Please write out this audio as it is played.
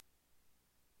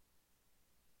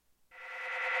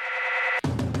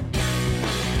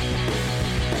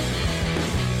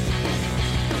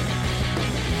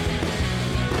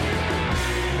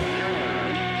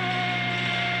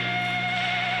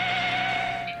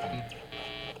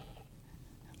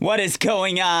What is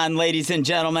going on, ladies and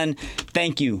gentlemen?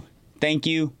 Thank you. Thank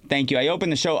you. Thank you. I open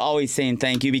the show always saying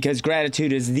thank you because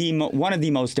gratitude is one of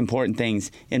the most important things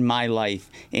in my life,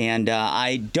 and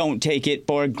I don't take it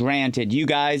for granted. You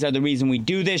guys are the reason we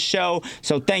do this show,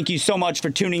 so thank you so much for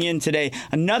tuning in today.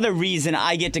 Another reason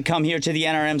I get to come here to the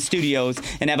NRM studios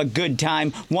and have a good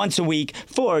time once a week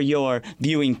for your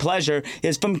viewing pleasure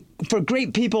is for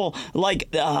great people like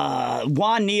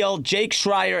Juan Neal, Jake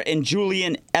Schreier, and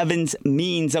Julian Evans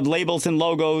Means of Labels and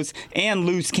Logos and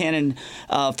Loose Cannon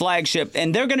Flagship,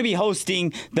 and they're going to be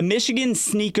hosting the Michigan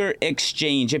Sneaker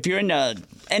Exchange. If you're into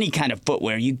any kind of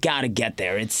footwear, you got to get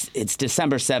there. It's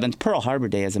December 7th, Pearl Harbor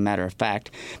Day, as a matter of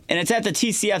fact, and it's at the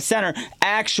TCF Center.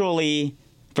 Actually,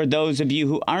 for those of you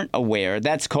who aren't aware,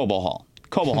 that's Cobo Hall.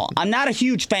 I'm not a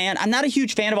huge fan. I'm not a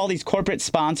huge fan of all these corporate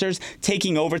sponsors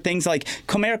taking over things like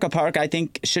Comerica Park, I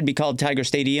think, should be called Tiger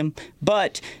Stadium.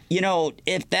 But, you know,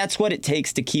 if that's what it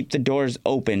takes to keep the doors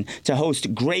open, to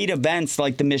host great events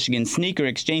like the Michigan Sneaker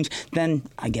Exchange, then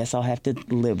I guess I'll have to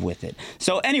live with it.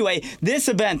 So anyway, this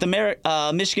event,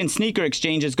 the Michigan Sneaker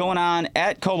Exchange, is going on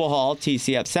at Cobo Hall,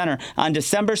 TCF Center, on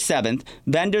December 7th.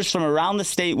 Vendors from around the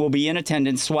state will be in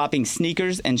attendance, swapping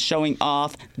sneakers and showing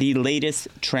off the latest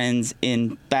trends in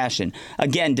fashion.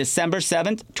 Again, December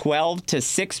 7th, 12 to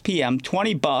 6 p.m.,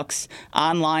 $20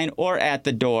 online or at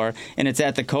the door, and it's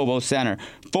at the Cobo Center.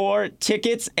 For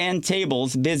tickets and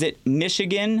tables, visit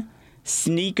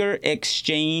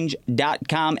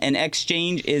MichiganSneakerExchange.com, and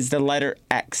exchange is the letter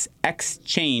X.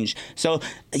 Exchange. So,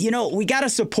 you know, we got to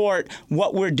support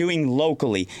what we're doing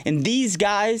locally, and these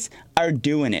guys are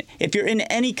doing it. If you're in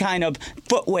any kind of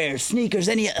footwear, sneakers,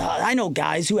 I know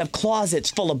guys who have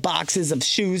closets full of boxes of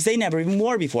shoes they never even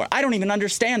wore before. I don't even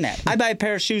understand that. I buy a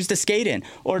pair of shoes to skate in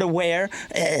or to wear.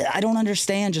 I don't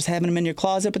understand just having them in your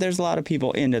closet, but there's a lot of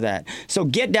people into that. So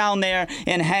get down there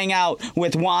and hang out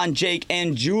with Juan, Jake,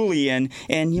 and Julian,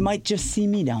 and you might just see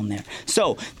me down there.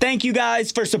 So thank you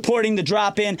guys for supporting the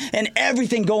drop-in and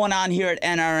everything going on here at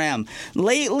NRM.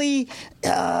 Lately,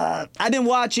 I've been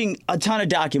watching a ton of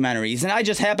documentaries, and I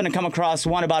just happened to come across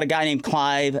one about a guy named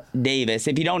Clive Davis.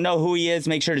 If you don't know who he is,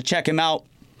 make sure to check him out.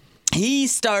 He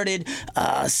started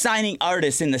signing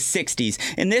artists in the 60s,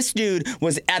 and this dude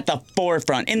was at the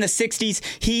forefront. In the 60s,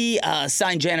 he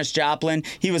signed Janis Joplin.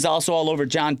 He was also all over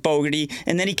John Fogerty,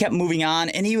 and then he kept moving on,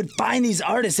 and he would find these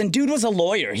artists, and dude was a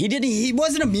lawyer. He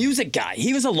wasn't a music guy.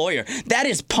 He was a lawyer. That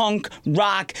is punk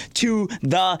rock to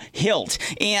the hilt,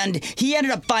 and he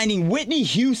ended up finding Whitney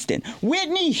Houston.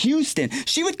 Whitney Houston.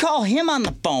 She would call him on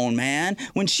the phone, man,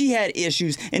 when she had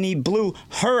issues, and he blew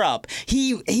her up.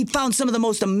 He found some of the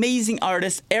most amazing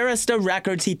artists. Arista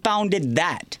Records, he founded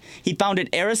that. He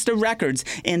founded Arista Records,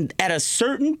 and at a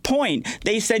certain point,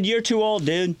 they said, "You're too old,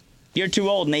 dude. You're too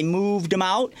old," and they moved him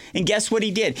out, and guess what he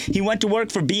did? He went to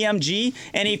work for BMG,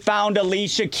 and he found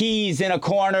Alicia Keys in a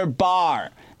corner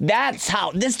bar. That's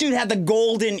how this dude had the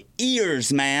golden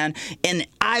ears, man. And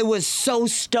I was so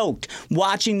stoked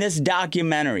watching this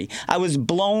documentary. I was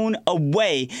blown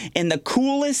away. And the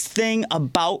coolest thing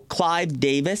about Clive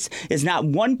Davis is not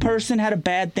one person had a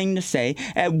bad thing to say.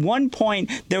 At one point,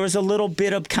 there was a little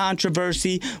bit of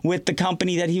controversy with the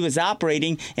company that he was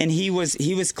operating, and he was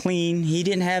clean. He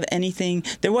didn't have anything.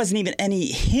 There wasn't even any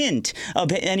hint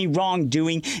of any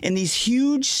wrongdoing. And these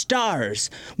huge stars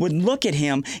would look at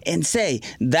him and say,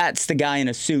 "That's the guy in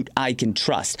a suit I can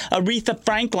trust." Aretha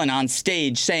Franklin on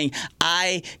stage saying,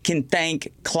 "I can thank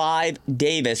Clive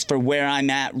Davis for where I'm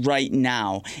at right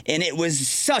now." And it was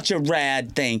such a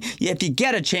rad thing. If you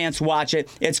get a chance, watch it.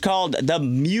 It's called The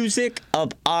Music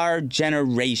of Our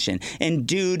Generation. And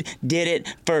dude did it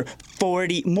for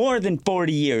more than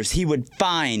 40 years. He would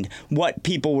find what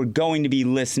people were going to be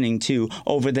listening to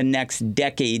over the next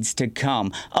decades to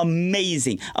come.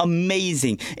 Amazing,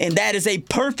 amazing. And that is a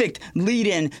perfect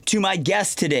lead-in to my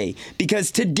guest today, because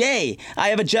today I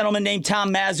have a gentleman named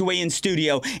Tom Mazawey in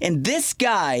studio, and this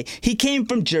guy, he came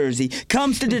from Jersey,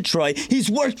 comes to Detroit.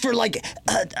 He's worked for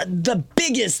the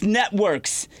biggest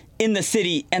networks in the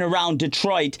city and around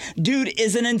Detroit. Dude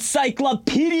is an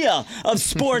encyclopedia of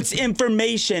sports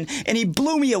information, and he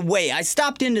blew me away. I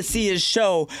stopped in to see his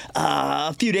show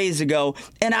a few days ago,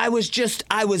 and I was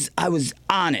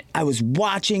on it. I was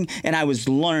watching, and I was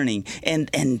learning,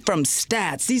 and from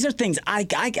stats. These are things I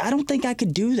don't think I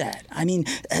could do that. I mean,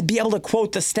 be able to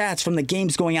quote the stats from the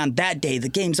games going on that day, the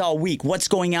games all week, what's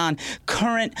going on,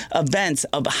 current events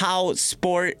of how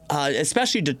sport,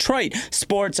 especially Detroit,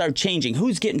 sports are changing.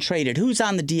 Who's getting traded? Who's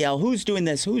on the DL? Who's doing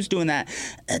this? Who's doing that?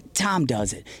 Tom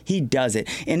does it. He does it.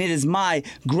 And it is my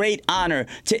great honor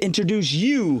to introduce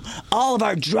you, all of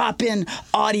our drop-in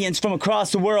audience from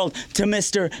across the world, to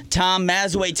Mr. Tom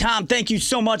Mazawey. Tom, thank you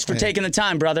so much for taking the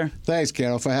time, brother. Thanks,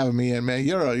 Carol, for having me in, man.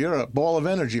 You're a ball of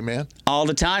energy, man. All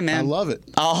the time, man. I love it.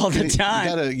 All the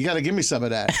time. You gotta give me some of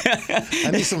that.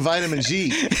 I need some vitamin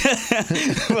G.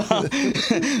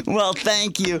 well,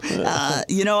 thank you.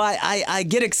 I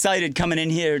get excited coming in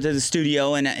here to the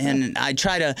studio, and I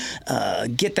try to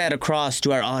get that across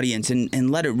to our audience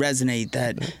and let it resonate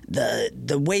that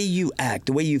the way you act,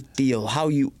 the way you feel, how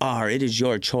you are, it is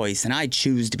your choice, and I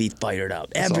choose to be fired up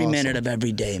every minute of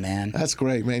every day, man. That's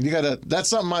great, man. That's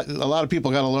something a lot of people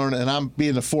got to learn, and I'm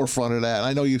being the forefront of that.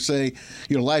 I know you say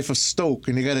your life of Stoke,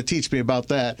 and you got to teach me about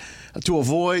that, to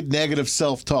avoid negative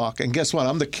self-talk. And guess what?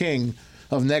 I'm the king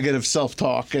of negative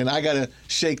self-talk, and I got to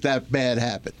shake that bad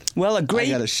habit. Well, I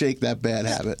got to shake that bad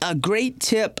habit. A great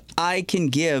tip I can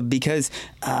give, because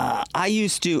I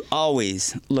used to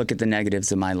always look at the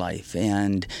negatives of my life,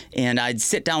 and I'd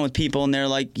sit down with people, and they're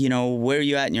like, where are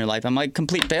you at in your life? I'm like,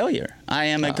 complete failure. I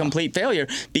am a complete failure,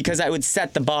 because I would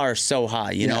set the bar so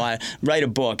high. I write a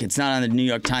book, it's not on the New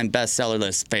York Times bestseller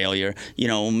list, failure.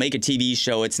 Make a TV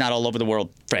show, it's not all over the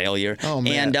world, failure. Oh,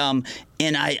 man.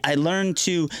 And I learned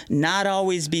to not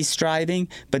always be striving,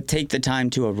 but take the time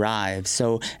to arrive.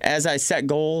 So as I set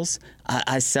goals,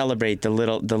 I celebrate the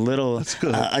little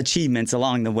achievements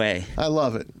along the way. I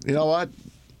love it. You know what?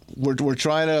 We're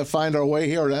trying to find our way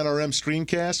here at NRM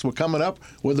Screencast. We're coming up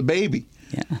with a baby.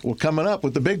 Yeah. We're coming up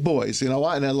with the big boys. You know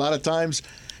what? And a lot of times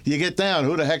you get down,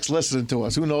 who the heck's listening to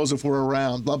us? Who knows if we're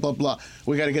around? Blah, blah, blah.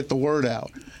 We got to get the word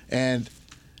out. And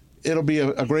it'll be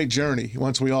a great journey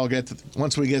once we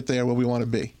get there where we want to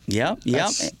be. Yep.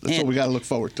 That's what we got to look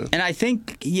forward to. And I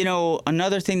think,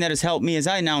 another thing that has helped me is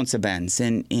I announce events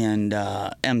and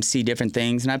MC different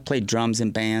things, and I played drums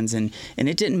in bands, and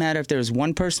it didn't matter if there was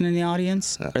one person in the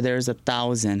audience or there's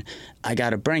 1,000. I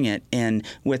got to bring it. And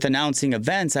with announcing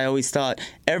events, I always thought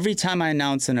every time I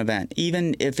announce an event,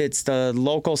 even if it's the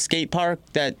local skate park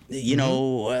that,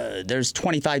 there's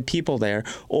 25 people there,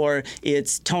 or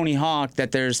it's Tony Hawk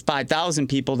that there's 5,000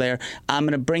 people there, I'm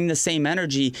going to bring the same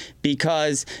energy,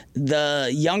 because the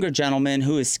younger gentleman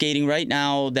who is skating right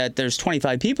now that there's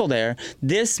 25 people there,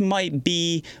 this might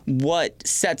be what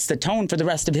sets the tone for the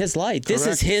rest of his life. This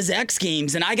is his X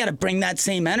Games, and I got to bring that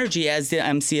same energy as the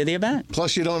MC of the event.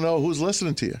 Plus, you don't know who's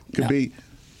listening to you. Could be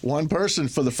one person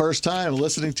for the first time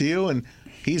listening to you, and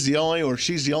he's the only or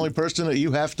she's the only person that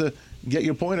you have to get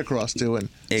your point across to and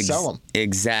sell them.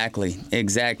 Exactly.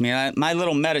 My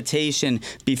little meditation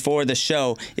before the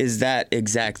show is that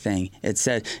exact thing. It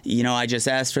said, I just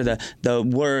asked for the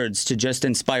words to just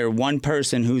inspire one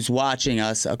person who's watching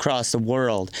us across the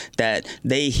world, that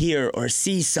they hear or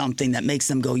see something that makes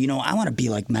them go, I want to be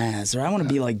like Maz, or I want to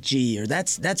be like G, or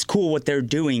that's cool what they're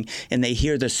doing, and they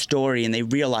hear the story and they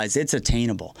realize it's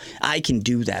attainable. I can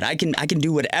do that. I can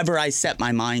do whatever I set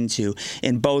my mind to,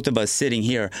 and both of us sitting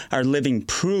here are living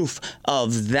proof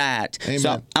of that. Amen.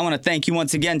 So I want to thank you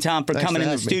once again, Tom, for coming in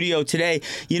the studio today.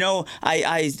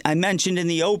 I mentioned in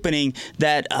the opening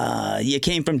that you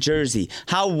came from Jersey.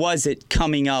 How was it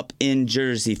coming up in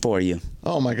Jersey for you?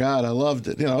 Oh, my God, I loved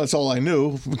it. That's all I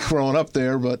knew growing up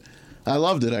there, but I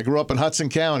loved it. I grew up in Hudson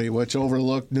County, which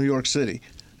overlooked New York City,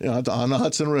 on the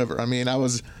Hudson River. I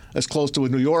was as close to a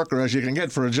New Yorker as you can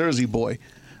get for a Jersey boy.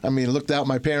 I looked out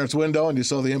my parents' window and you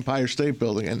saw the Empire State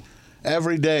Building, and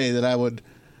every day that I would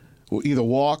either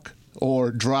walk or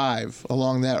drive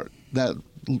along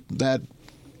that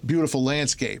beautiful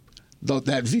landscape,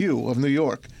 that view of New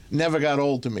York, never got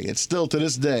old to me. It's still to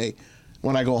this day,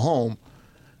 when I go home,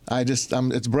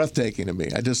 it's breathtaking to me.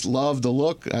 I just love the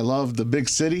look. I love the big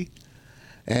city,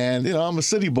 and I'm a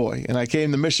city boy. And I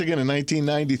came to Michigan in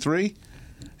 1993,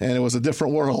 and it was a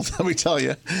different world. Let me tell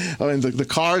you. The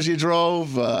cars you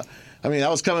drove. I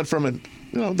was coming from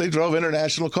they drove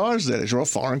international cars there. They drove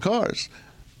foreign cars,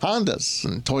 Hondas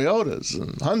and Toyotas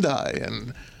and Hyundai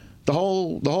and the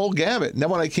whole gamut. And then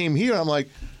when I came here, I'm like,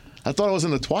 I thought I was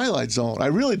in the Twilight Zone. I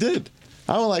really did.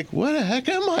 I was like, where the heck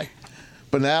am I?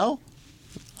 But now,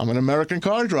 I'm an American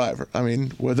car driver.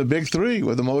 We're the big three.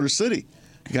 We're the Motor City.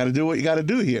 You got to do what you got to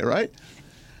do here, right?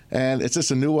 And it's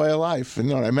just a new way of life.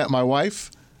 And I met my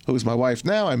wife, who's my wife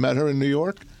now. I met her in New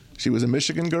York. She was a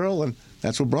Michigan girl, and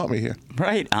that's what brought me here.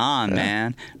 Right on,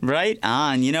 man. Right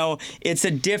on.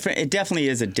 It definitely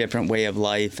is a different way of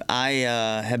life. I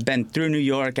have been through New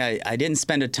York. I didn't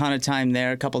spend a ton of time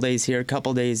there, a couple days here, a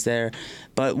couple days there.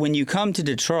 But when you come to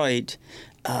Detroit,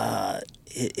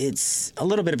 it's a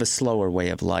little bit of a slower way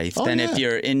of life Oh, than yeah. if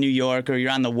you're in New York or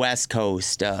you're on the West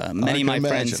Coast. Many of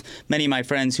my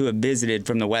friends who have visited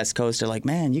from the West Coast are like,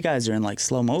 man, you guys are in like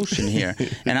slow motion here.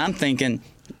 And I'm thinking,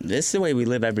 this is the way we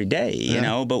live every day, you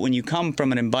know. But when you come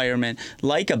from an environment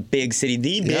like a big city,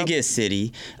 the biggest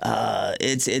city,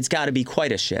 it's got to be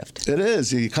quite a shift. It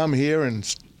is. You come here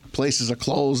and places are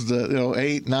closed,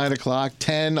 8, 9 o'clock,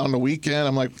 10 on the weekend.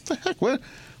 I'm like, what the heck?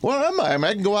 Where am I? I mean,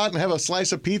 I can go out and have a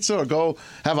slice of pizza or go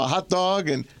have a hot dog,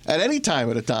 and at any time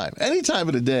of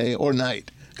the day or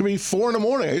night. It could be 4 in the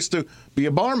morning. I used to be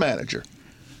a bar manager,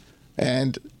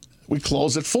 and we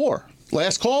closed at 4.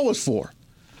 Last call was 4.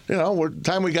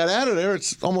 Time we got out of there,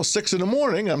 it's almost 6 in the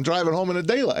morning. I'm driving home in the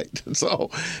daylight.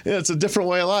 So it's a different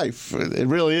way of life. It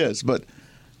really is. But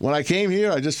when I came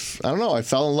here, I don't know, I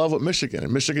fell in love with Michigan.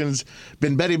 And Michigan's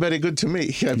been very, very good to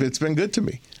me. It's been good to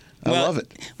me. I love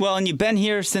it. Well, and you've been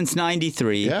here since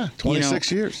 '93. Yeah,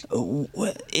 26 years.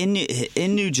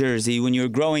 In New Jersey, when you were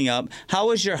growing up, how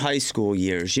was your high school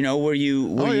years? Were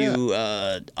you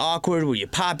awkward? Were you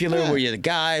popular? Yeah. Were you the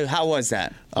guy? How was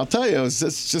that? I'll tell you, it's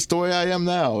just the way I am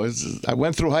now. I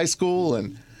went through high school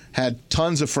and had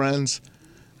tons of friends,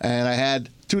 and I had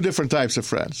 2 different types of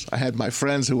friends. I had my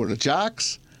friends who were the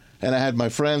jocks, and I had my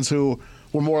friends who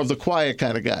were more of the quiet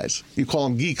kind of guys. You call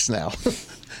them geeks now.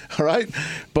 All right?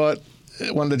 But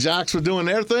when the jocks were doing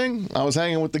their thing, I was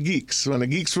hanging with the geeks. When the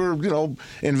geeks were,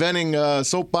 inventing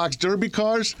soapbox derby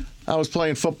cars, I was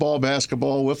playing football,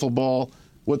 basketball, wiffle ball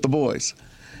with the boys.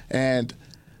 And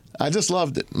I just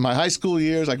loved it. My high school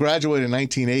years, I graduated in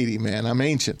 1980, man. I'm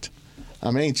ancient.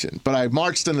 But I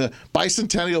marched in the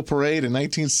Bicentennial Parade in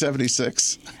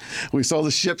 1976. We saw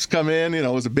the ships come in. It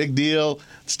was a big deal.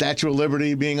 Statue of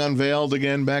Liberty being unveiled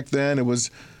again back then. It was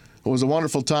a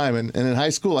wonderful time. And in high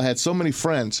school, I had so many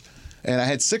friends. And I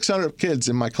had 600 kids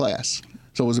in my class.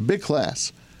 So it was a big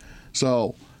class.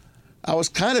 So I was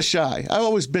kind of shy. I've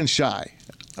always been shy.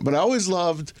 But I always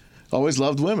loved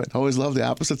women. Always loved the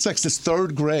opposite sex. This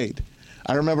 3rd grade,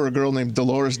 I remember a girl named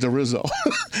Dolores DeRizzo.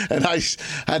 And I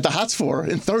had the hots for her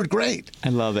in 3rd grade. I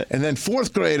love it. And then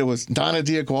 4th grade, it was Donna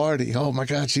Diaguardi. Oh, my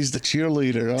God, she's the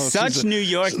cheerleader. Oh, Such New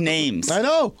York names. I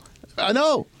know.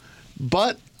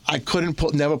 But I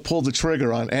never pulled the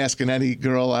trigger on asking any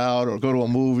girl out or go to a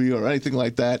movie or anything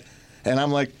like that. And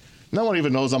I'm like, no one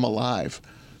even knows I'm alive.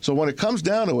 So when it comes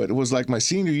down to it, it was like my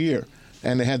senior year,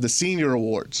 and they had the senior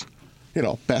awards.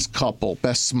 Best couple,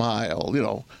 best smile,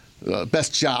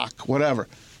 best jock, whatever.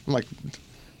 I'm like,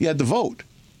 you had to vote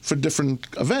for different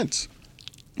events.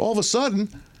 All of a sudden,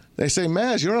 they say,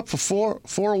 Maz, you're up for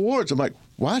four awards. I'm like,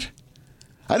 what?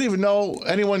 I didn't even know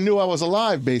anyone knew I was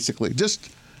alive, basically.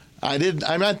 I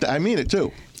mean it,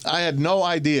 too. I had no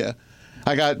idea.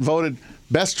 I got voted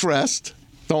best dressed.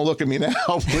 Don't look at me now,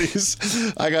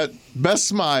 please. I got best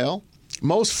smile,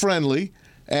 most friendly,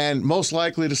 and most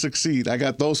likely to succeed. I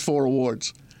got those 4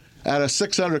 awards out of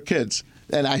 600 kids.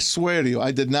 And I swear to you,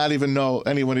 I did not even know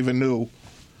anyone even knew,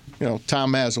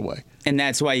 Tom Mazawey. And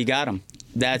that's why you got him.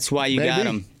 That's why you got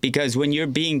him. Because when you're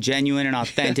being genuine and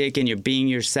authentic and you're being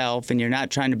yourself and you're not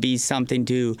trying to be something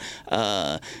to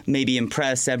maybe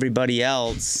impress everybody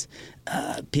else,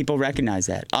 people recognize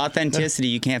that. Authenticity,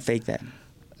 you can't fake that.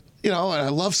 I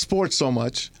love sports so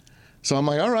much. So I'm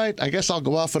like, all right, I guess I'll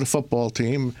go out for the football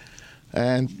team.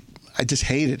 And I just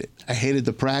hated it. I hated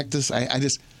the practice.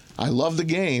 I loved the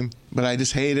game, but I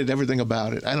just hated everything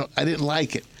about it. I didn't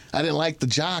like it. I didn't like the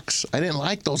jocks. I didn't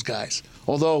like those guys.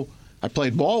 Although I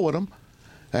played ball with them,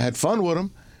 I had fun with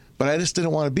them, but I just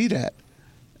didn't want to be that.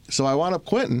 So I wound up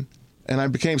quitting, and I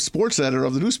became sports editor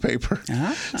of the newspaper.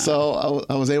 Uh-huh. So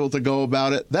I was able to go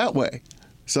about it that way.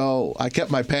 So I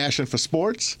kept my passion for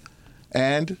sports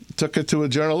and took it to a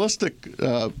journalistic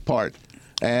part,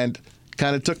 and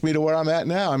kind of took me to where I'm at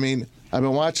now. I mean, I've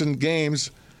been watching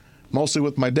games mostly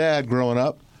with my dad growing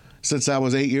up since I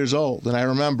was 8 years old, and I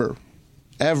remember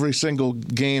every single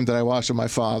game that I watched with my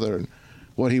father and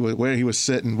where he was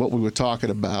sitting, what we were talking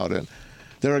about. And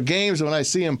there are games when I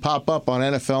see him pop up on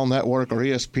NFL Network or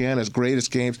ESPN as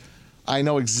greatest games, I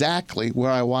know exactly where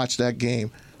I watched that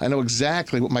game. I know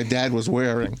exactly what my dad was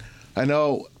wearing. I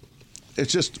know it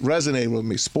just resonated with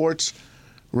me. Sports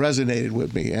resonated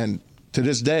with me, and to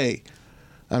this day,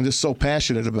 I'm just so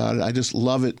passionate about it. I just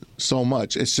love it so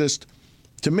much. It's just,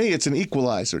 to me, it's an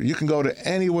equalizer. You can go to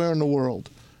anywhere in the world,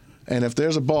 and if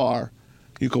there's a bar,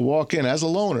 you can walk in as a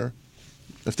loner.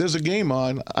 If there's a game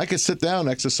on, I could sit down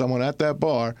next to someone at that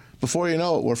bar. Before you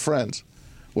know it, we're friends.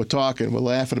 We're talking. We're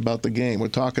laughing about the game. We're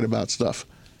talking about stuff.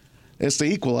 It's the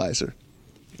equalizer.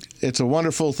 It's a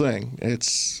wonderful thing.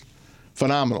 It's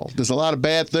phenomenal. There's a lot of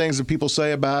bad things that people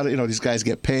say about it. These guys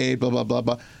get paid, blah, blah, blah,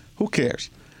 blah. Who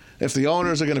cares? if the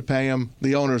owners are going to pay them,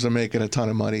 the owners are making a ton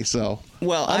of money. So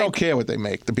well, I don't care what they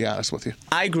make, to be honest with you.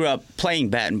 I grew up playing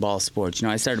bat and ball sports. You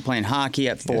know, I started playing hockey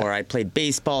at 4. Yeah. I played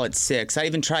baseball at 6. I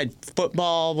even tried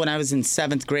football when I was in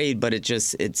 7th grade, but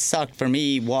it sucked for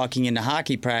me walking into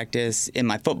hockey practice in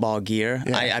my football gear.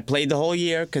 Yeah. I played the whole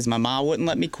year because my mom wouldn't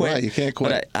let me quit. Right, you can't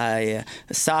quit. But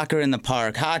soccer in the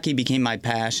park, hockey became my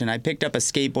passion. I picked up a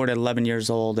skateboard at 11 years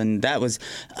old, and that was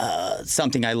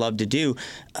something I loved to do.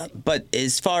 But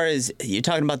as far as you're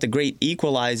talking about the great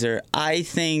equalizer, I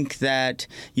think that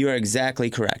you are exactly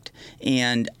correct.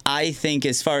 And I think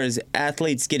as far as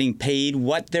athletes getting paid,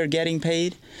 what they're getting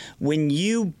paid, when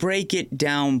you break it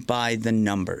down by the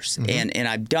numbers, and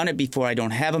I've done it before, I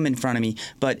don't have them in front of me,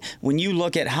 but when you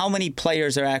look at how many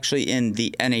players are actually in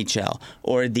the NHL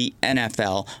or the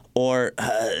NFL or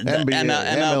the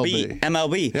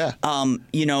MLB. Yeah.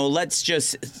 You know, let's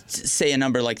just say a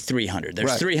number like 300.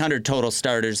 There's 300 total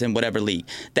starters in whatever league.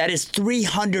 That is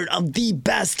 300 of the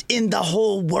best in the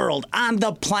whole world on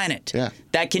the planet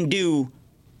that can do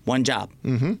one job.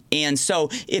 And so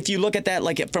if you look at that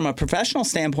like from a professional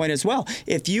standpoint as well,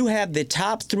 if you have the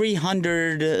top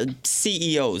 300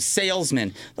 CEOs,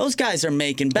 salesmen, those guys are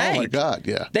making bank. Oh, my God,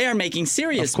 yeah. They are making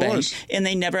serious bank, and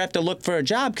they never have to look for a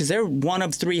job because they're one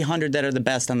of 300 that are the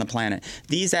best on the planet.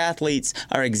 These athletes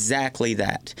are exactly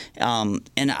that. And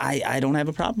I don't have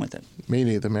a problem with it. Me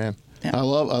neither, man. Yeah. I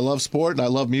love sport, and I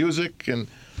love music, and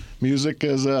music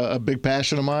is a big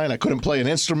passion of mine. I couldn't play an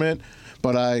instrument,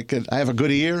 but I have a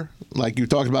good ear. Like you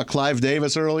talked about Clive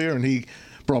Davis earlier, and he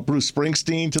brought Bruce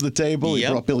Springsteen to the table. He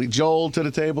brought Billy Joel to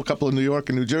the table, a couple of New York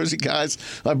and New Jersey guys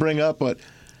I bring up. But,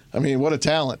 I mean, what a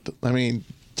talent. I mean,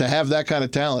 to have that kind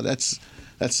of talent, that's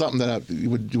something that I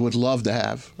would love to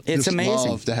have. It's amazing.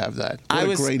 Love to have that. What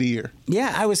a great ear.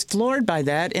 Yeah, I was floored by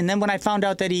that. And then when I found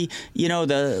out that he, you know,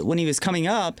 when he was coming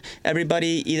up,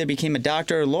 everybody either became a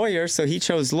doctor or lawyer, so he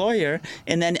chose lawyer.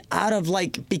 And then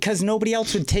because nobody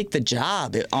else would take the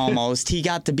job, almost, he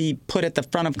got to be put at the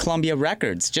front of Columbia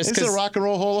Records. It's a Rock and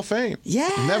Roll Hall of Fame.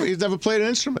 Yeah. He's never played an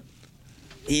instrument.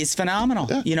 He's phenomenal.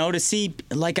 Yeah. You know, to see,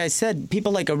 like I said,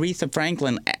 people like Aretha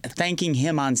Franklin thanking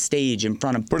him on stage in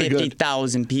front of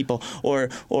 50,000 people, or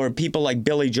people like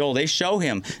Billy Joel. They show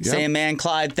him saying, "Man,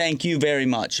 Clive, thank you very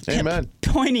much." Amen.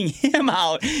 Pointing him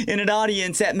out in an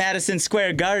audience at Madison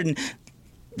Square Garden.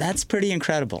 That's pretty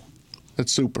incredible.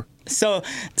 That's super. So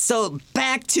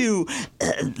back to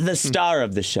the star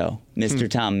of the show, Mr.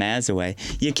 Tom Mazawey.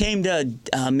 You came to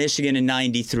Michigan in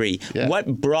 '93. Yeah. What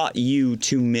brought you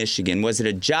to Michigan? Was it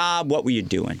a job? What were you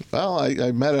doing? Well,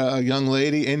 I met a young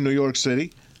lady in New York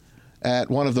City at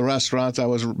one of the restaurants I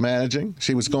was managing.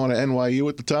 She was going to NYU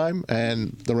at the time,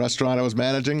 and the restaurant I was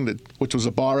managing, which was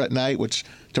a bar at night, which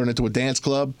turned into a dance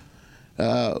club,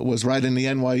 was right in the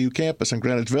NYU campus in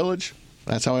Greenwich Village.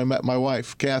 That's how I met my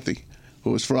wife, Kathy, who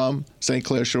was from St.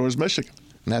 Clair Shores, Michigan.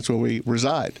 And that's where we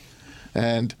reside.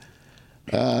 And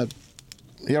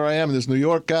here I am, this New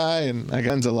York guy, and my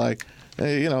friends are like,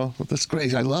 "Hey, you know, that's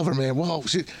crazy. I love her, man. Whoa,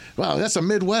 wow, that's a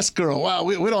Midwest girl. Wow,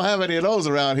 we don't have any of those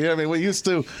around here. I mean, we used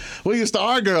to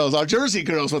our girls, our Jersey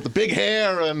girls with the big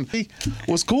hair, and he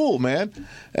was cool, man.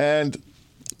 And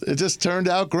it just turned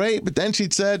out great. But then she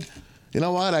said, "You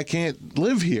know what? I can't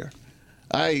live here."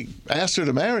 I asked her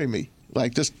to marry me,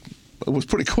 it was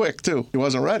pretty quick, too. She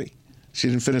wasn't ready. She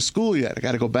didn't finish school yet. I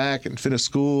got to go back and finish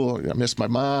school. I missed my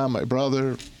mom, my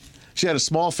brother. She had a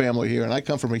small family here, and I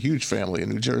come from a huge family in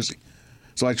New Jersey.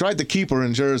 So I tried to keep her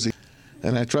in Jersey,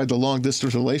 and I tried the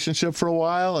long-distance relationship for a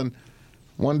while, and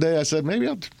one day I said, maybe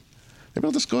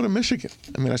I'll just go to Michigan.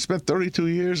 I mean, I spent 32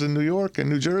 years in New York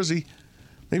and New Jersey.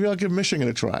 Maybe I'll give Michigan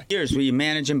a try. Years, were you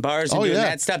managing bars and doing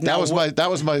that stuff? That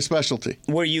was my specialty.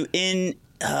 Were you in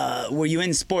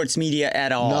sports media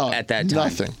at all at that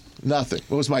time? Nothing.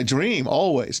 It was my dream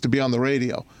always to be on the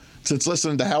radio. Since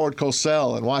listening to Howard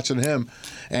Cosell and watching him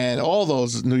and all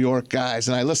those New York guys,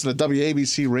 and I listened to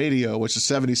WABC Radio, which is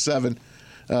 77.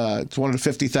 It's one of the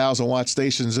 50,000 watt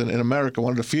stations in America,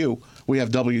 one of the few. We have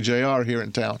WJR here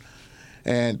in town.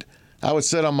 And I would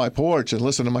sit on my porch and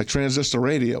listen to my transistor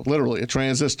radio, literally a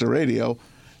transistor radio,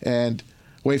 and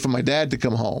wait for my dad to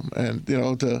come home and, you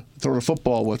know, to throw a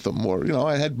football with them. Or, you know,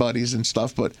 I had buddies and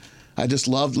stuff, but I just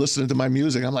loved listening to my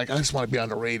music. I'm like, I just want to be on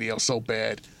the radio so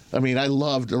bad. I mean, I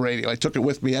loved the radio. I took it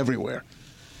with me everywhere.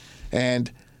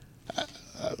 And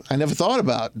I never thought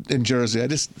about in Jersey.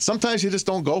 Sometimes you just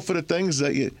don't go for the things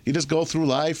that you just go through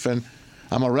life. And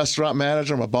I'm a restaurant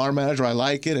manager. I'm a bar manager. I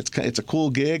like it. It's a cool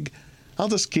gig. I'll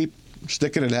just keep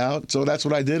sticking it out. So that's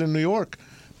what I did in New York.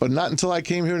 But not until I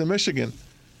came here to Michigan,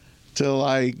 till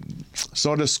I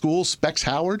saw this school, Specs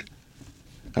Howard.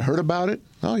 I heard about it.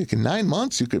 Oh, 9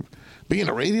 months. You could be in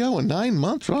the radio in 9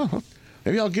 months? Oh,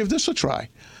 maybe I'll give this a try.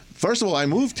 First of all, I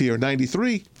moved here in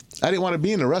 93. I didn't want to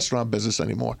be in the restaurant business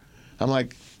anymore. I'm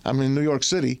like, I'm in New York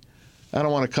City. I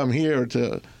don't want to come here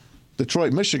to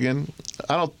Detroit, Michigan.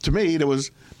 To me,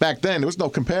 back then, there was no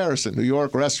comparison. New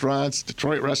York restaurants,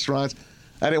 Detroit restaurants.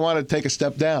 I didn't want to take a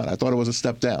step down. I thought it was a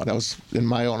step down. That was in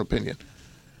my own opinion.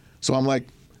 So I'm like,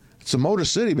 it's a motor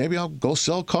city. Maybe I'll go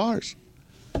sell cars.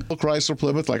 Chrysler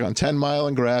Plymouth, like on 10 Mile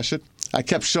and Gratiot. I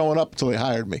kept showing up until they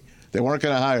hired me. They weren't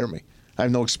going to hire me. I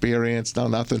have no experience, no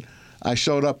nothing. I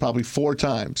showed up probably 4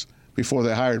 times before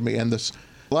they hired me. And this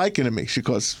liking to me, she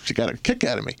got a kick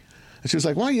out of me. And she was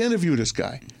like, why don't you interview this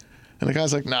guy? And the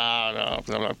guy's like, no,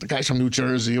 the guy's from New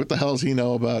Jersey. What the hell does he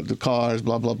know about the cars,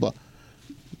 blah, blah, blah.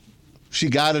 She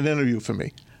got an interview for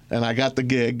me, and I got the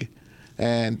gig,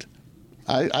 and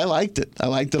I liked it. I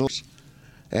liked it.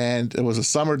 And it was a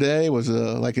summer day. It was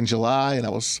like in July, and I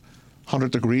was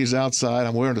 100 degrees outside.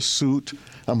 I'm wearing a suit.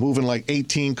 I'm moving like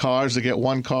 18 cars to get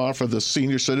 1 car for the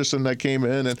senior citizen that came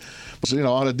in. And,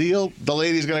 on a deal, the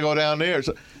lady's going to go down there.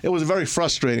 So it was very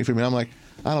frustrating for me. I'm like,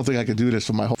 I don't think I could do this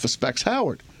for my home for Specs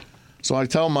Howard. So I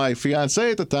tell my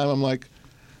fiance at the time, I'm like,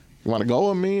 you want to go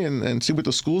with me and see what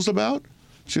the school's about?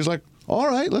 She's like, all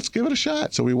right, let's give it a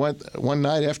shot. So we went one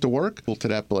night after work to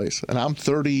that place. And I'm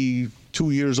 32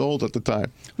 years old at the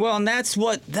time. Well, and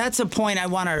that's a point I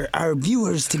want our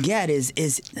viewers to get is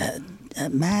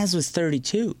Maz was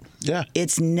 32. Yeah.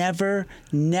 It's never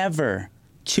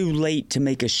too late to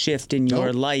make a shift in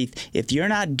your life. If you're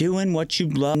not doing what you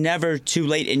love, never too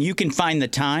late. And you can find the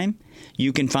time,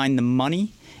 you can find the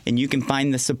money, and you can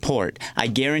find the support. I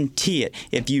guarantee it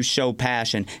if you show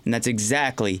passion. And that's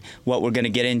exactly what we're going to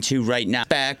get into right now.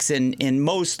 Specs and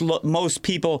most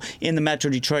people in the Metro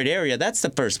Detroit area, that's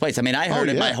the first place. I mean, I heard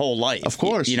it my whole life. Of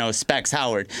course. Specs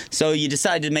Howard. So you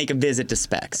decided to make a visit to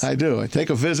Specs. I do. I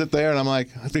take a visit there, and I'm like,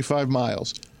 35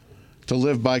 miles to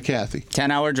live by Kathy.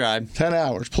 10-hour drive. 10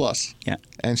 hours plus. Yeah.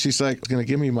 And she's like, going to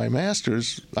give me my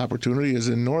master's opportunity is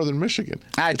in northern Michigan.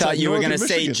 I thought you were going to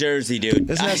say Jersey, dude.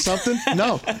 Isn't that something?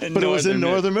 No. But it was in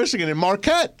northern Michigan, in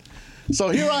Marquette. So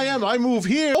here I am. I move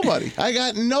here. Nobody. I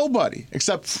got nobody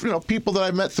except people that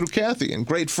I met through Kathy and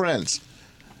great friends.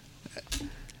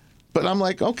 But I'm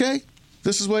like, okay,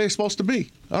 this is where you're supposed to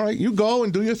be. All right, you go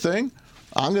and do your thing.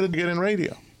 I'm going to get in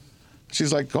radio.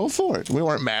 She's like, go for it. We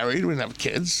weren't married. We didn't have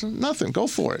kids. Nothing. Go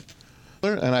for it.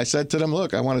 And I said to them,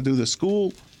 look, I want to do this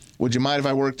school. Would you mind if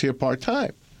I worked here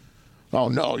part-time? Oh,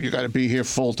 no, you got to be here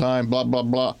full-time, blah, blah,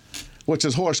 blah, which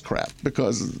is horse crap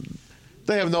because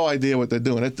they have no idea what they're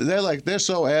doing. They're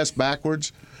so ass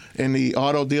backwards in the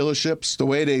auto dealerships, the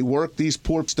way they work these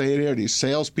poor stay there, these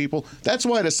salespeople. That's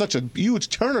why there's such a huge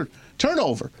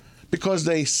turnover because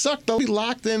they suck. They'll be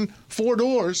locked in 4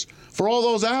 doors for all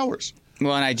those hours.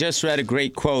 Well, and I just read a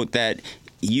great quote that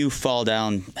you fall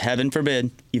down, heaven forbid,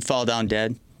 you fall down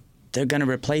dead, they're going to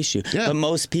replace you. Yeah. But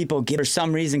most people, for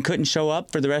some reason, couldn't show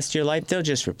up for the rest of your life. They'll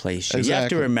just replace you. Exactly. You have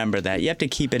to remember that. You have to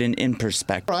keep it in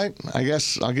perspective. All right. I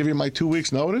guess I'll give you my 2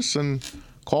 weeks notice and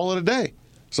call it a day.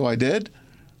 So I did.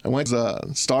 I went,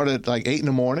 started at like 8 in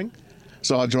the morning.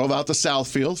 So I drove out to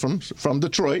Southfield from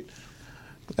Detroit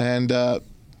and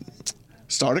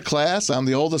started class. I'm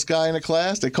the oldest guy in the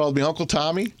class. They called me Uncle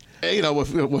Tommy.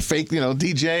 With fake,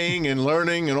 DJing and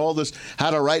learning and all this,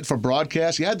 how to write for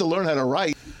broadcast. You had to learn how to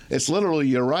write. It's literally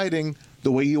you're writing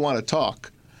the way you want to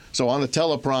talk. So on the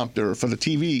teleprompter for the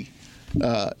TV,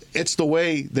 it's the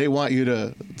way they want you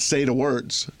to say the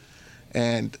words.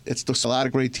 And it's a lot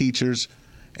of great teachers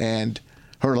and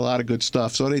heard a lot of good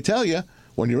stuff. So they tell you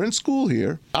when you're in school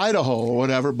here, Idaho or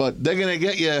whatever, but they're going to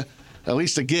get you at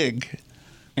least a gig.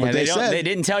 But they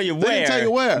didn't tell you where. They didn't tell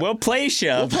you where. We'll place you.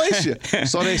 We'll place you.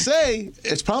 So they say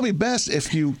it's probably best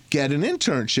if you get an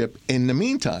internship in the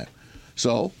meantime.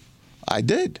 So I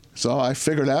did. So I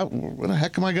figured out, where the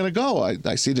heck am I going to go?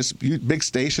 I see this big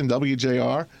station,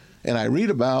 WJR, and I read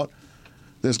about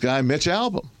this guy, Mitch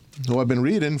Albom, who I've been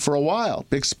reading for a while.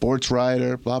 Big sports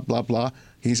writer, blah, blah, blah.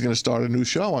 He's going to start a new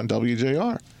show on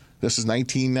WJR. This is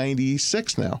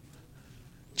 1996 now.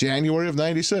 January of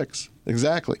 96.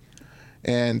 Exactly.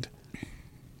 And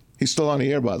he's still on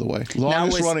the air, by the way.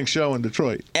 Longest running show in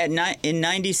Detroit. In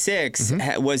 96,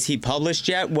 was he published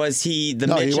yet? Was he the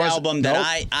Mitch Albom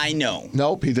that I know?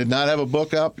 Nope, he did not have a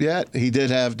book up yet. He did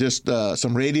have just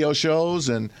some radio shows,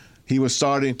 and he was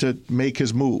starting to make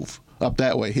his move up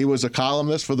that way. He was a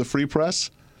columnist for the Free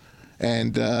Press,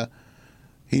 and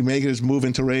he made his move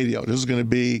into radio. This is going to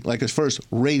be like his first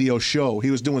radio show.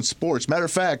 He was doing sports. Matter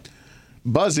of fact,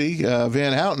 Buzzy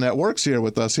Van Houten that works here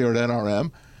with us here at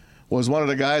NRM was one of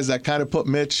the guys that kind of put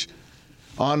Mitch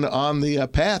on the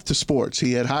path to sports.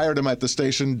 He had hired him at the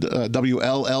station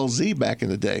WLLZ back in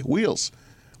the day, Wheels,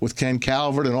 with Ken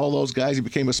Calvert and all those guys. He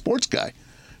became a sports guy.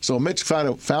 So Mitch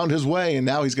found his way, and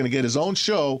now he's going to get his own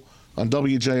show on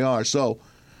WJR. So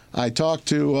I talked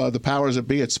to the powers that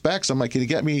be at Specs. I'm like, can you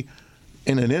get me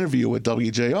in an interview with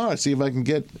WJR and see if I can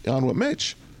get on with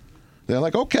Mitch? They're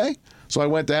like, okay. So I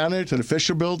went down there to the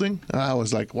Fisher Building, and I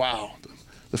was like, wow,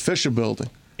 the Fisher Building.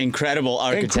 Incredible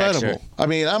architecture. Incredible. I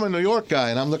mean, I'm a New York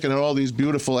guy, and I'm looking at all these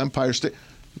beautiful Empire State.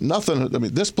 Nothing, I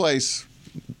mean, this place,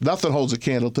 nothing holds a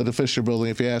candle to the Fisher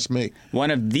Building, if you ask me. One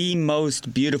of the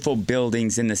most beautiful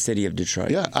buildings in the city of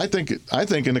Detroit. Yeah, I think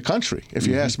in the country, if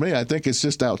you ask me. I think it's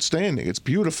just outstanding. It's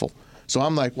beautiful. So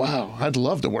I'm like, wow, I'd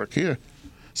love to work here.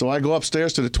 So I go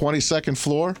upstairs to the 22nd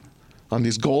floor on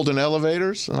these golden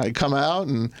elevators, and I come out,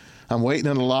 and I'm waiting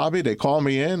in the lobby. They call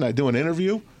me in. I do an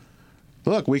interview.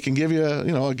 Look, we can give you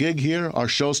a gig here. Our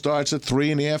show starts at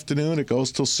 3 in the afternoon. It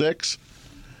goes till 6.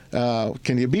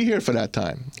 Can you be here for that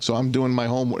time? So I'm doing my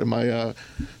homework, my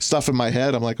stuff in my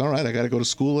head. I'm like, all right, I got to go to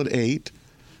school at 8.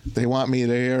 They want me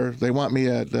there. They want me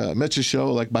at Mitch's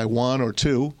show like by 1 or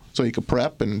 2, so you could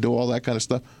prep and do all that kind of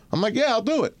stuff. I'm like, yeah, I'll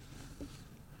do it.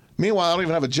 Meanwhile, I don't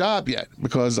even have a job yet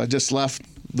because I just left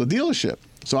the dealership.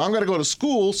 So I'm going to go to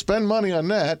school, spend money on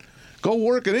that, go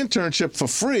work an internship for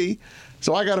free.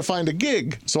 So I got to find a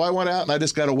gig. So I went out and I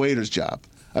just got a waiter's job.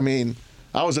 I mean,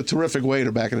 I was a terrific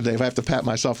waiter back in the day. If I have to pat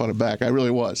myself on the back, I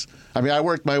really was. I mean, I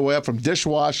worked my way up from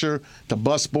dishwasher to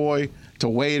busboy to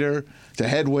waiter to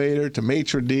head waiter to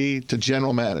maitre d' to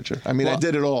general manager. I mean, I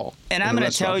did it all. And I'm going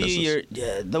to tell you,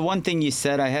 the one thing you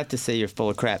said, I have to say you're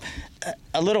full of crap.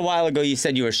 A little while ago, you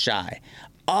said you were shy.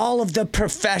 All of the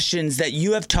professions that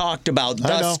you have talked about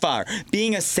thus far,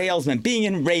 being a salesman, being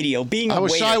in radio, being a waiter. I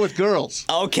was shy with girls.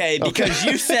 Okay, because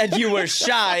you said you were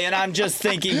shy, and I'm just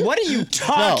thinking, what are you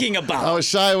talking about? I was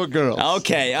shy with girls.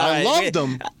 Okay, all right. I loved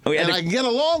them, and I can get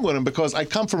along with them because I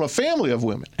come from a family of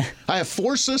women. I have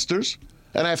 4 sisters,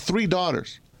 and I have 3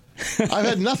 daughters. I've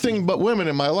had nothing but women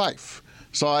in my life.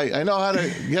 So I know how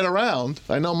to get around.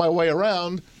 I know my way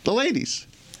around the ladies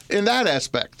in that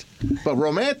aspect. But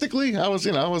romantically, I was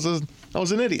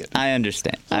an idiot. I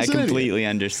understand. I completely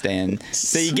understand.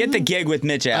 So you get the gig with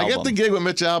Mitch Albom. I get the gig with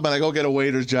Mitch Albom, and I go get a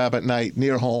waiter's job at night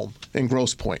near home in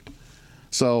Grosse Pointe.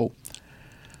 So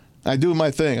I do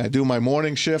my thing. I do my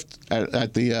morning shift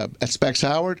at Specs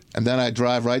Howard, and then I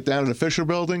drive right down to the Fisher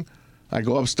Building. I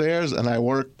go upstairs, and I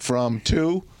work from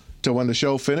 2 to when the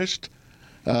show finished.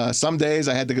 Some days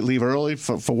I had to leave early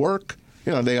for work.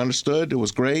 They understood. It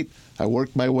was great. I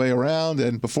worked my way around,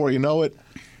 and before you know it,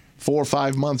 4 or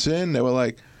 5 months in, they were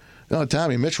like, "No,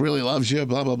 Tommy, Mitch really loves you.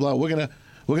 Blah blah blah. We're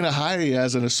gonna hire you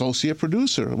as an associate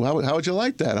producer. How would you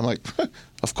like that?" I'm like,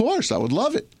 "Of course, I would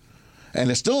love it." And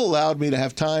it still allowed me to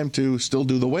have time to still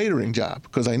do the waitering job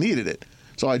because I needed it.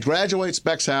 So I graduate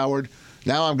Specs Howard.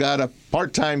 Now I've got a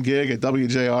part-time gig at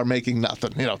WJR making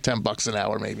nothing. $10 an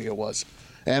hour maybe it was.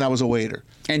 And I was a waiter.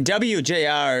 And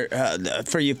WJR,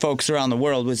 for you folks around the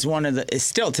world, is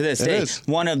still to this day,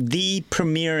 one of the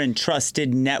premier and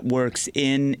trusted networks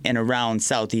in and around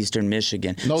southeastern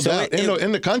Michigan. No doubt.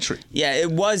 In the country. Yeah,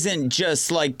 it wasn't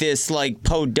just like this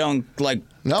podunk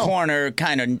corner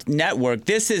kind of network.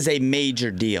 This is a major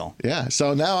deal. Yeah,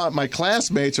 so now my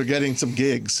classmates are getting some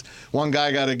gigs. One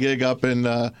guy got a gig up in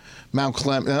Mount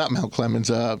Pleasant,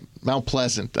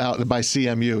 out by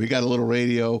CMU. He got a little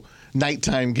radio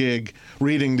nighttime gig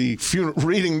reading the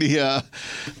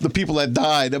people that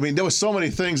died. I mean, there were so many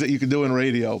things that you could do in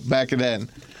radio back then.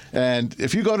 And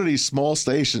if you go to these small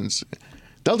stations,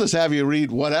 they'll just have you read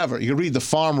whatever. You read the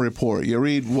Farm Report. You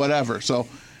read whatever. So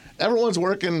everyone's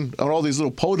working on all these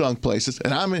little podunk places,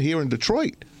 and I'm here in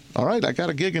Detroit. All right, I got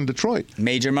a gig in Detroit.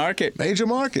 Major market. Major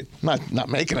market. Not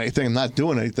making anything, not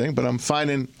doing anything, but I'm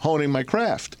honing my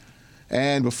craft.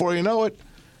 And before you know it,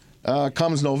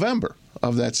 comes November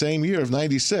of that same year of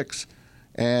 96,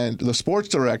 and the sports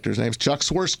director, his name's Chuck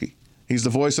Swirsky. He's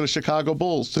the voice of the Chicago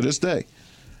Bulls to this day.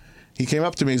 He came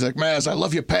up to me. He's like, "Maz, I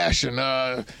love your passion.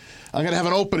 I'm going to have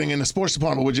an opening in the sports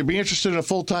department. Would you be interested in a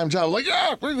full-time job?" I'm like,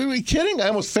 "Yeah, are you kidding?" I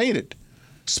almost fainted.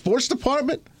 Sports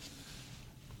department?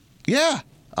 Yeah,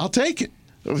 I'll take it.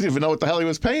 I didn't even know what the hell he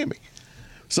was paying me.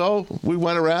 So we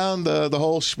went around the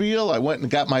whole spiel. I went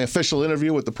and got my official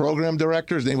interview with the program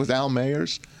director. His name was Al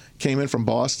Mayers. Came in from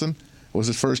Boston. It was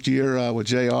his first year with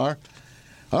JR.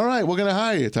 All right, we're going to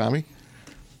hire you, Tommy.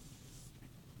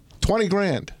 20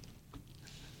 grand.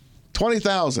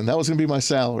 20,000. That was going to be my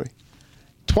salary.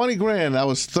 20 grand. I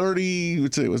was 30.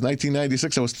 It was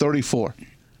 1996. I was 34.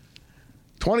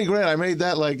 20 grand. I made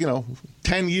that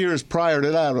 10 years prior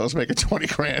to that. I was making 20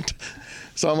 grand.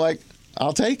 So I'm like,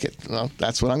 I'll take it. Well,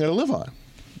 that's what I'm going to live on.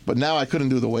 But now I couldn't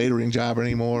do the waitering job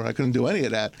anymore. I couldn't do any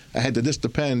of that. I had to just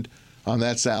depend on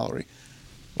that salary.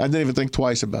 I didn't even think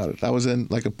twice about it. I was in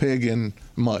like a pig in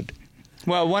mud.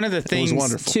 Well, one of the things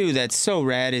too that's so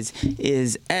rad is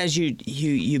as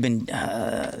you've been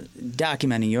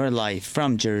documenting your life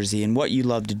from Jersey and what you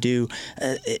love to do.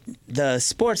 The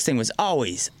sports thing was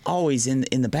always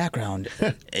in the background,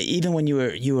 even when you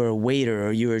were a waiter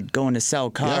or you were going to sell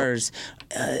cars. Yep.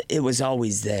 It was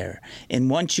always there. And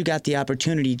once you got the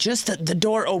opportunity, just the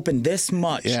door opened this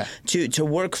much to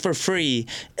work for free,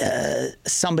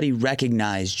 somebody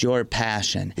recognized your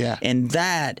passion. Yeah. And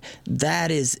that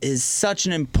is such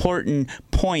an important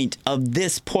point of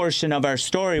this portion of our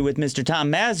story with Mr. Tom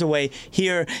Mazawey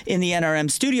here in the NRM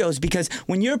studios, because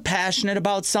when you're passionate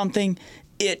about something,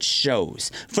 it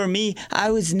shows. For me,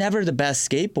 I was never the best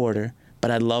skateboarder, but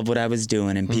I love what I was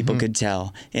doing, and people could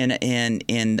tell.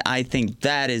 And I think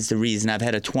that is the reason I've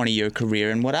had a 20-year career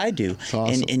in what I do.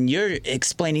 Awesome. And you're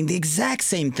explaining the exact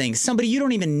same thing. Somebody you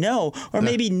don't even know, or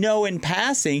maybe know in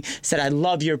passing, said, I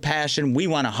love your passion. We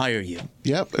want to hire you.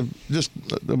 Yep.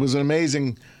 It was an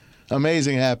amazing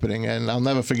happening, and I'll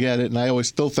never forget it. And I always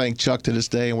still thank Chuck to this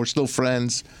day, and we're still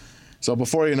friends. So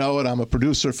before you know it, I'm a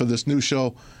producer for this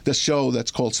show that's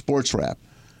called Sports Rap.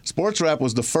 Sports Rap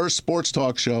was the first sports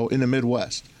talk show in the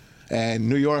Midwest, and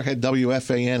New York had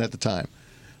WFAN at the time,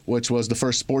 which was the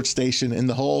first sports station in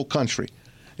the whole country.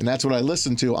 And that's what I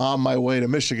listened to on my way to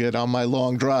Michigan on my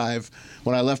long drive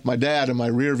when I left my dad in my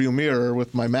rearview mirror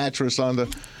with my mattress on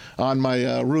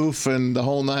my roof and the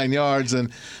whole 9 yards.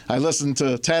 And I listened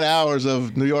to 10 hours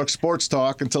of New York sports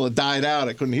talk until it died out.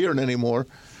 I couldn't hear it anymore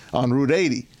on Route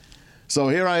 80. So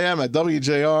here I am at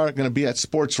WJR, going to be at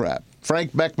Sports Rap.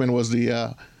 Frank Beckman was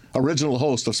the original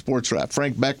host of Sports Rap.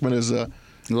 Frank Beckman is a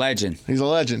legend. He's a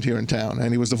legend here in town,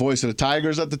 and he was the voice of the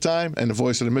Tigers at the time and the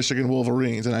voice of the Michigan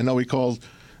Wolverines. And I know he called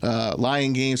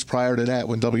Lion games prior to that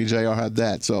when WJR had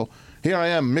that. So here I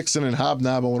am mixing and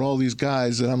hobnobbing with all these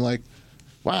guys, and I'm like,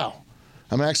 wow,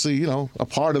 I'm actually, a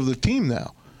part of the team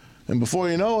now. And before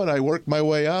you know it, I worked my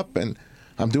way up, and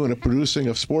I'm doing the producing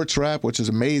of Sports Rap, which is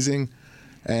amazing.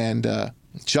 And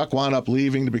Chuck wound up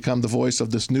leaving to become the voice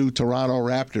of this new Toronto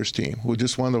Raptors team, who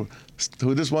just won the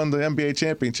NBA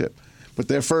championship. But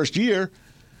their first year,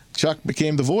 Chuck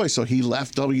became the voice, so he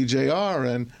left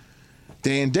WJR, and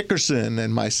Dan Dickerson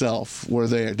and myself were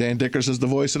there. Dan Dickerson's the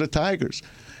voice of the Tigers,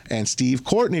 and Steve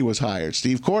Courtney was hired.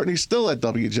 Steve Courtney's still at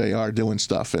WJR doing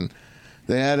stuff, and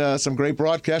they had some great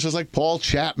broadcasters like Paul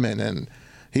Chapman, and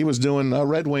he was doing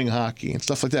Red Wing hockey and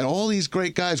stuff like that. All these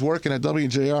great guys working at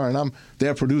WJR, and I'm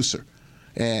their producer.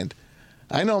 And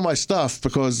I know my stuff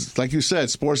because, like you said,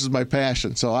 sports is my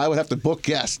passion. So I would have to book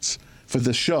guests for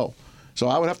this show. So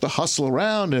I would have to hustle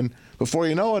around, and before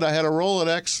you know it, I had a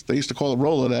Rolodex. They used to call it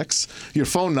Rolodex, your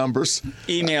phone numbers.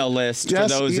 Email list for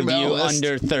those of you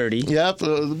under 30. Yep,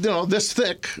 this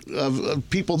thick of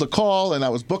people to call, and I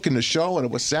was booking the show, and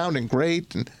it was sounding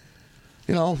great. And,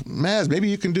 Maz, maybe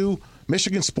you can do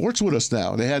Michigan sports with us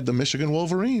now. They had the Michigan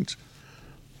Wolverines.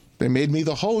 They made me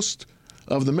the host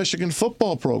of the Michigan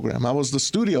football program. I was the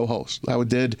studio host. I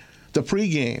did the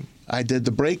pregame. I did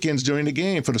the break-ins during the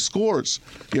game for the scores.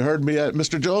 You heard me at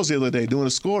Mr. Joe's the other day doing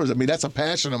the scores. I mean, that's a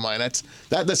passion of mine.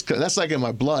 That's like in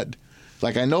my blood.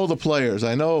 Like, I know the players.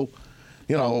 I know,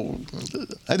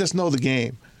 I just know the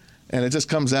game. And it just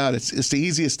comes out. It's the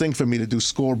easiest thing for me to do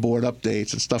scoreboard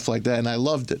updates and stuff like that, and I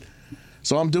loved it.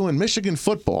 So I'm doing Michigan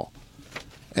football,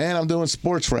 and I'm doing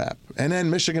Sports Rap. And then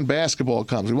Michigan basketball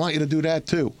comes. We want you to do that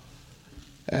too.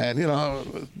 And,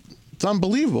 it's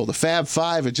unbelievable. The Fab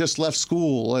Five had just left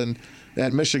school, and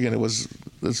at Michigan it was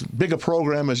as big a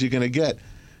program as you're going to get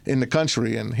in the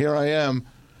country. And here I am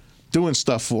doing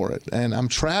stuff for it. And I'm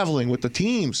traveling with the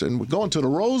teams, and we're going to the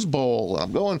Rose Bowl, and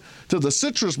I'm going to the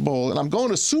Citrus Bowl, and I'm going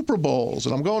to Super Bowls,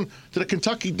 and I'm going to the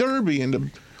Kentucky Derby and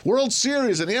the World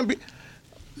Series and the NBA.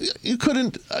 You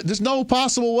couldn't, there's no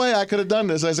possible way I could have done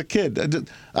this as a kid.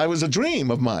 I was a dream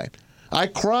of mine. I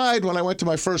cried when I went to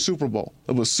my first Super Bowl.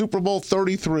 It was Super Bowl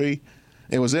 33.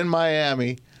 It was in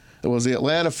Miami. It was the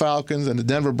Atlanta Falcons and the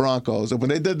Denver Broncos. And when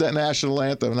they did that national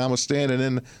anthem, and I was standing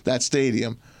in that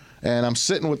stadium, and I'm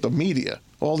sitting with the media,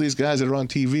 all these guys that are on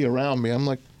TV around me, I'm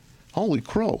like, holy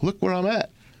crow, look where I'm at.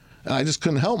 And I just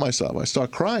couldn't help myself. I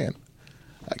start crying.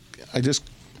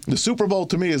 The Super Bowl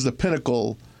to me is the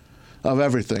pinnacle of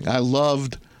everything. I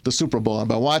loved the Super Bowl. I've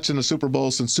been watching the Super Bowl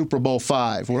since Super Bowl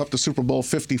 5. We're up to Super Bowl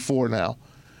 54 now.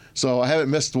 So I haven't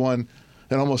missed one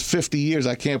in almost 50 years.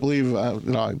 I can't believe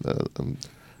I'm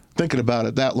thinking about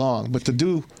it that long. But to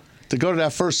go to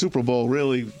that first Super Bowl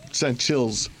really sent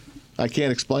chills. I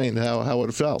can't explain how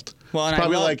it felt. Well, it's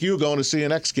probably like you going to see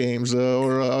an X Games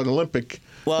or an Olympic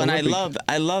Well, and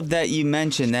I love that you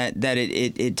mentioned that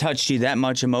it touched you that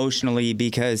much emotionally,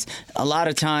 because a lot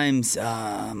of times,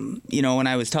 when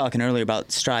I was talking earlier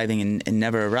about striving and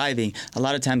never arriving, a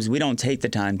lot of times we don't take the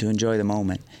time to enjoy the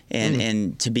moment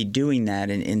and to be doing that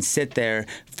and sit there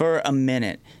for a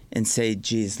minute and say,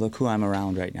 geez, look who I'm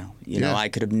around right now. You know, I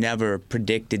could have never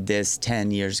predicted this 10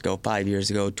 years ago, 5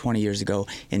 years ago, 20 years ago,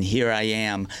 and here I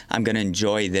am. I'm going to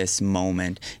enjoy this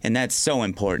moment. And that's so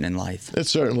important in life. It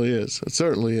certainly is. It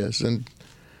certainly is. And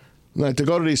to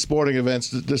go to these sporting events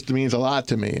just means a lot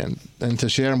to me, and to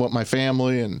share them with my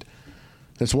family, and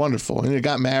it's wonderful. And I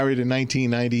got married in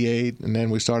 1998, and then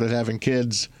we started having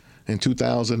kids in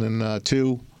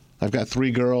 2002. I've got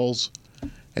 3 girls.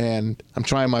 And I'm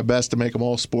trying my best to make them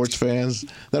all sports fans.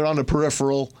 They're on the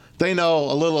peripheral. They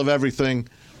know a little of everything.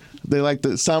 They like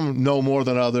some know more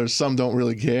than others. Some don't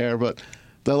really care, but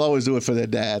they'll always do it for their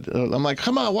dad. I'm like,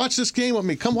 come on, watch this game with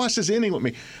me. Come watch this inning with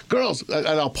me. Girls, and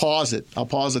I'll pause it. I'll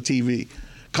pause the TV.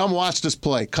 Come watch this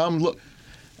play. Come look.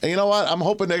 And you know what? I'm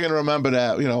hoping they're going to remember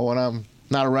that, when I'm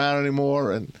not around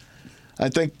anymore. And I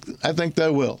think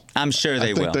they will. I'm sure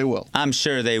they will. I think they will. I'm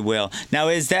sure they will. Now,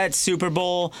 is that Super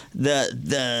Bowl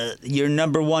your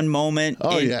number one moment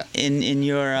in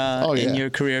your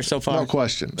career so far? No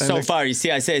question. So far, you see,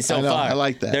 I say so far. I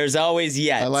like that. There's always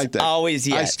yet. I like that. Always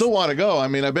yet. I still want to go. I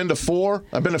mean, I've been to 4.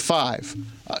 I've been to 5.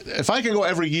 If I could go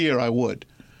every year, I would.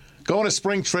 Going to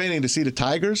spring training to see the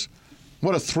Tigers,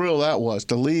 what a thrill that was,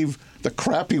 to leave the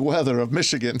crappy weather of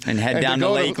Michigan and head down to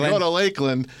Lakeland. Go to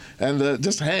Lakeland and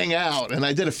just hang out. And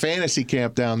I did a fantasy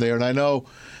camp down there, and I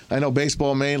know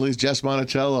baseball mainly is Jess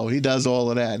Monticello. He does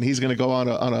all of that, and he's going to go on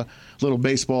a little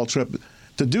baseball trip.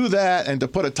 To do that and to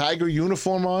put a Tiger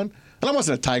uniform on, and I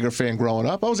wasn't a Tiger fan growing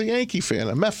up. I was a Yankee fan,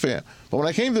 a Met fan. But when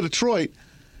I came to Detroit,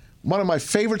 one of my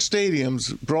favorite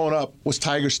stadiums growing up was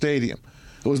Tiger Stadium.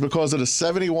 It was because of the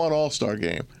 71 All-Star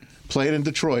game played in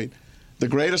Detroit, the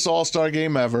greatest All-Star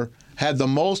game ever. Had the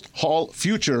most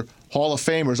future Hall of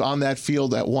Famers on that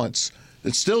field at once.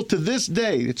 It's still to this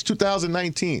day, it's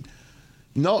 2019.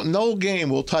 No game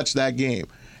will touch that game.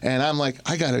 And I'm like,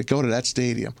 I got to go to that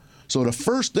stadium. So the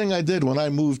first thing I did when I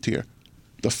moved here,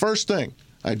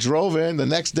 I drove in. The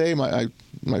next day,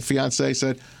 my fiance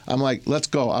said, I'm like, let's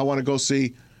go. I want to go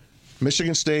see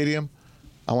Michigan Stadium.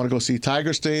 I want to go see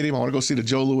Tiger Stadium. I want to go see the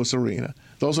Joe Louis Arena.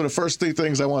 Those were the first 3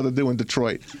 things I wanted to do in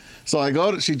Detroit.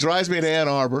 So she drives me to Ann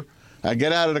Arbor. I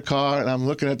get out of the car, and I'm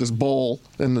looking at this bowl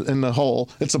in the hole.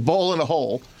 It's a bowl in a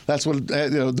hole. That's what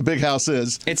the big house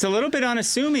is. It's a little bit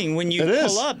unassuming when you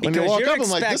pull up, because when you walk up, I'm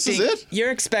like, this is it?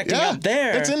 You're expecting up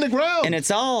there. It's in the ground. And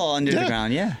it's all under the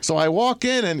ground, So I walk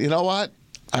in, and you know what?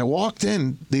 I walked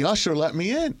in. The usher let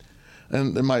me in.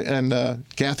 And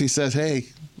Kathy says, hey,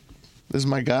 this is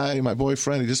my guy, my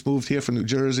boyfriend. He just moved here from New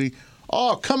Jersey.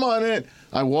 Oh, come on in.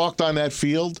 I walked on that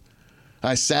field.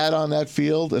 I sat on that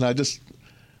field, and I just...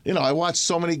 I watched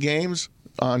so many games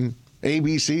on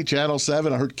ABC, Channel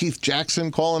 7. I heard Keith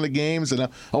Jackson calling the games, and I'm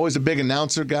always a big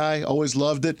announcer guy. Always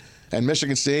loved it. And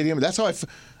Michigan Stadium. That's how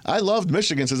I loved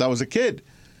Michigan since I was a kid.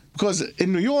 Because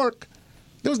in New York,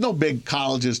 there was no big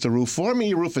colleges to root for. I mean,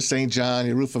 you root for St. John,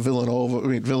 you root for Villanova. I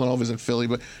mean, Villanova's in Philly,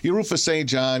 but you root for St.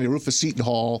 John, you root for Seton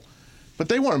Hall. But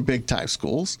they weren't big-time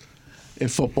schools in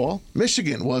football.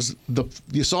 Michigan was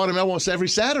you saw them almost every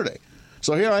Saturday.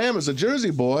 So here I am as a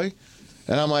Jersey boy,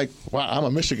 and I'm like, wow, I'm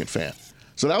a Michigan fan.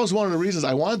 So that was one of the reasons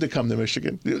I wanted to come to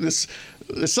Michigan. It's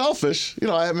selfish.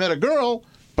 I met a girl,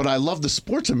 but I love the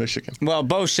sports of Michigan. Well,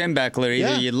 Bo Schembechler,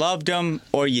 either you loved him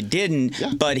or you didn't,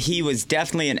 but he was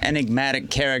definitely an enigmatic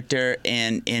character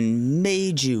and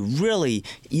made you really,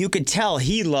 you could tell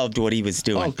he loved what he was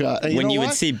doing. Oh, God. When you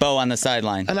would see Bo on the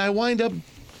sideline. And I wind up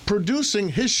producing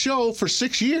his show for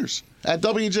 6 years at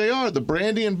WJR, the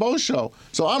Brandy and Bo Show.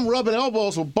 So I'm rubbing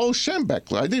elbows with Bo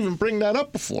Schembechler. I didn't even bring that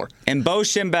up before. And Bo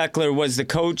Schembechler was the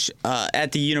coach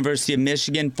at the University of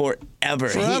Michigan forever.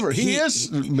 Forever. He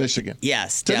is Michigan.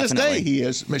 Yes, to definitely. To this day, he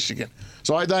is Michigan.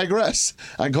 So I digress.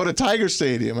 I go to Tiger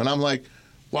Stadium, and I'm like,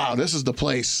 wow, this is the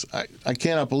place. I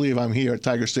cannot believe I'm here at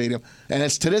Tiger Stadium. And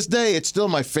to this day, it's still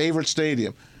my favorite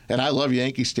stadium. And I love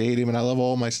Yankee Stadium, and I love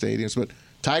all my stadiums. But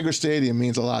Tiger Stadium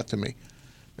means a lot to me.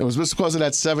 It was just because of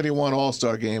that 71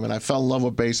 All-Star game, and I fell in love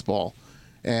with baseball,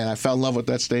 and I fell in love with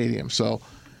that stadium. So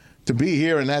to be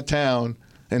here in this town,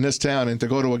 and to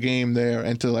go to a game there,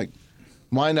 and to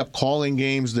wind up calling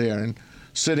games there, and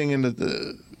sitting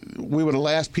in we were the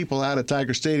last people out at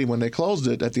Tiger Stadium when they closed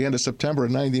it at the end of September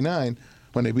of '99,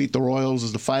 when they beat the Royals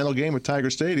as the final game at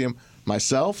Tiger Stadium.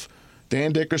 Myself,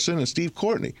 Dan Dickerson, and Steve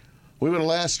Courtney. We were the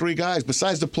last 3 guys,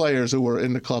 besides the players who were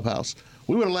in the clubhouse.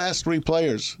 We were the last 3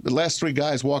 players, the last 3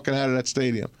 guys walking out of that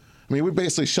stadium. I mean, we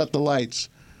basically shut the lights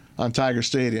on Tiger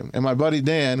Stadium. And my buddy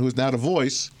Dan, who's now the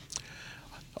voice,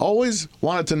 always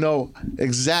wanted to know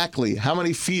exactly how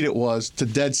many feet it was to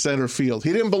dead center field.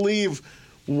 He didn't believe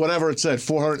whatever it said,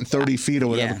 430 feet or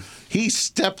whatever. Yeah. He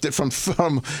stepped it from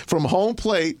home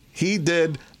plate. He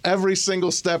did every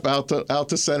single step out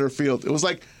to center field. It was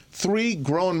like 3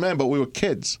 grown men, but we were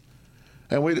kids.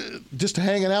 And we just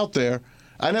hanging out there.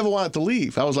 I never wanted to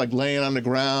leave. I was like laying on the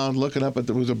ground, looking up at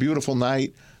it was a beautiful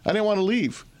night. I didn't want to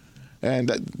leave. And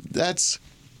that's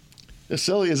as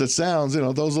silly as it sounds,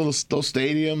 those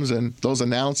stadiums and those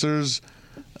announcers,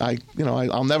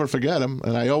 I'll never forget them,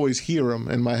 and I always hear them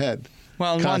in my head.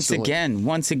 Well, constantly.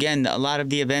 once again, a lot of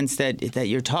the events that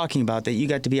you're talking about that you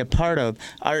got to be a part of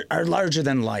are larger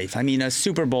than life. I mean, a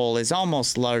Super Bowl is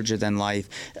almost larger than life.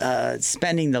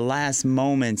 Spending the last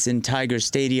moments in Tiger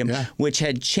Stadium, which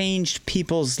had changed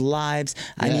people's lives.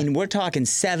 I mean, we're talking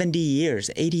 70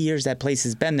 years, 80 years that place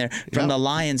has been there, from the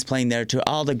Lions playing there to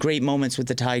all the great moments with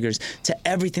the Tigers to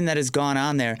everything that has gone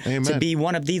on there. Amen. To be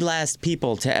one of the last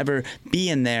people to ever be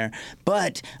in there.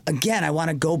 But again, I want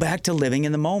to go back to living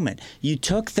in the moment. You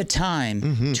took the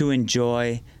time to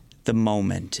enjoy the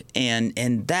moment,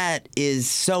 and that is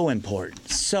so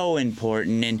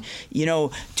important. And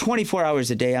 24 hours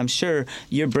a day, I'm sure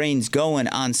your brain's going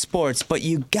on sports, but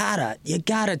you gotta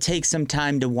take some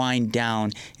time to wind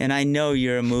down. And I know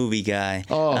you're a movie guy.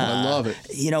 Oh, I love it.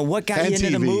 What got you into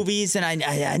TV. The movies? And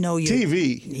I know you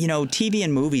TV. TV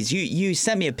and movies. You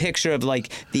sent me a picture of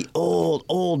like the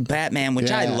old Batman,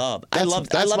 which I love. I love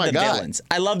my the guy. villains.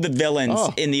 I love the villains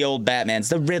in the old Batmans,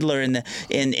 the Riddler and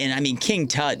I mean King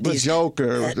Tut. The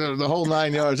Joker, the whole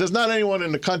 9 yards. There's not anyone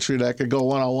in the country that could go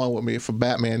one-on-one with me for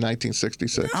Batman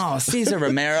 1966. Oh, Cesar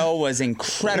Romero was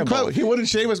incredible. He wouldn't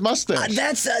shave his mustache. He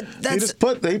just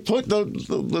put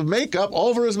the makeup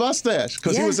over his mustache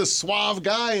because he was a suave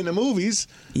guy in the movies.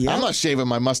 Yeah. I'm not shaving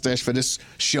my mustache for this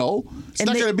show. It's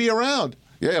not going to be around.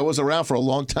 Yeah, it was around for a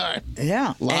long time.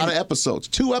 Yeah. A lot of episodes.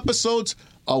 2 episodes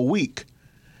a week.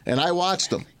 And I watched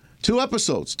them. 2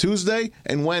 episodes, Tuesday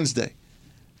and Wednesday.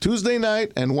 Tuesday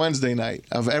night and Wednesday night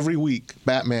of every week,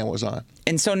 Batman was on.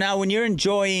 And so now when you're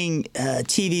enjoying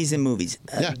TVs and movies,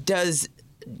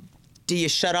 do you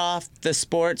shut off the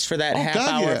sports for that half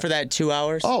hour, for that 2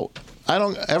 hours? Oh, I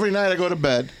don't. Every night I go to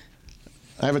bed.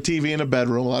 I have a TV in the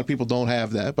bedroom. A lot of people don't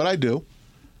have that, but I do.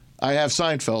 I have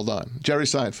Seinfeld on, Jerry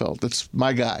Seinfeld. That's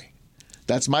my guy.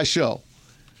 That's my show.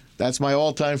 That's my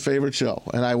all-time favorite show,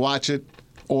 and I watch it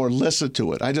or listen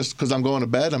to it. Because I'm going to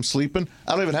bed, I'm sleeping.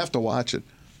 I don't even have to watch it.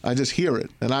 I just hear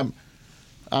it, and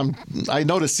I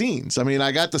know the scenes. I mean,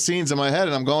 I got the scenes in my head,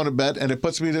 and I'm going to bed, and it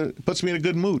puts me in a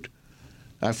good mood.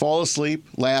 I fall asleep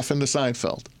laughing to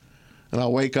Seinfeld, and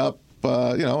I'll wake up,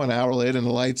 an hour later, and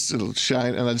the lights it'll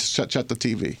shine, and I just shut the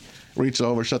TV, reach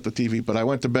over, shut the TV. But I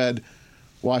went to bed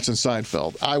watching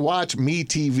Seinfeld. I watch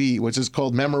MeTV, which is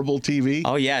called Memorable TV.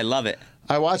 Oh yeah, I love it.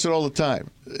 I watch it all the time.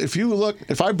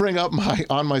 If I bring up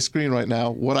on my screen right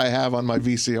now what I have on my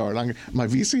VCR,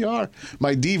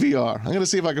 my DVR, I'm going to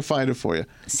see if I can find it for you.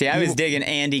 See, I was digging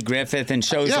Andy Griffith and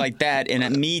shows like that, and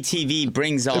MeTV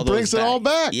brings all those back. It brings it all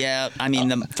back. Yeah, I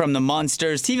mean, from the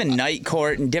Munsters to even Night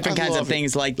Court and different kinds of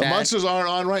things like that. The Munsters aren't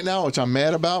on right now, which I'm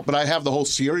mad about, but I have the whole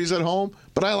series at home.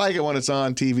 But I like it when it's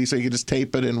on TV, so you can just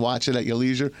tape it and watch it at your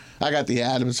leisure. I got the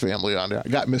Addams Family on there. I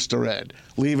got Mr. Ed,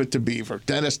 Leave It to Beaver,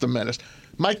 Dennis the Menace.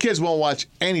 My kids won't watch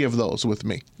any of those with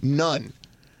me. None.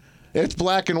 It's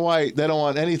black and white. They don't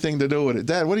want anything to do with it.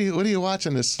 Dad, what are you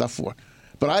watching this stuff for?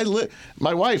 But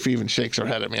my wife even shakes her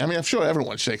head at me. I mean, I'm sure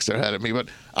everyone shakes their head at me, but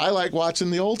I like watching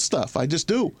the old stuff. I just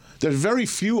do. There's very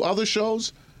few other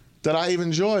shows that I even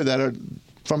enjoy that are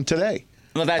from today.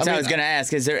 Well, that's what I was going to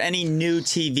ask. Is there any new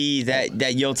TV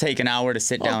that you'll take an hour to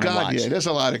sit down and watch? Yeah. There's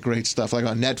a lot of great stuff. Like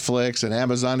on Netflix and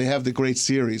Amazon, they have the great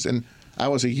series. And I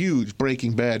was a huge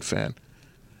Breaking Bad fan.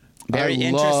 Very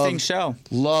interesting show.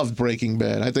 Loved Breaking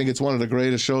Bad. I think it's one of the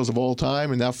greatest shows of all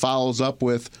time. And that follows up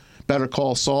with Better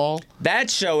Call Saul. That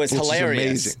show is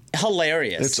hilarious. Amazing.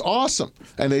 Hilarious. It's awesome.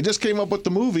 And they just came up with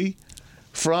the movie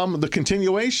from the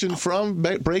continuation from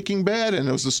Breaking Bad, and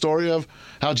it was the story of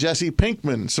how Jesse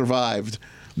Pinkman survived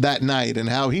that night and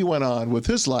how he went on with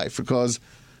his life because,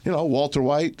 Walter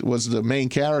White was the main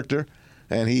character,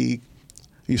 and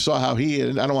you saw how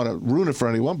I don't want to ruin it for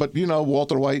anyone, but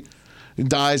Walter White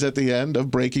dies at the end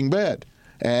of Breaking Bad,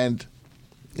 and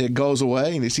it goes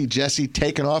away, and you see Jesse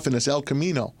taking off in this El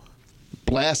Camino,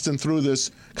 blasting through this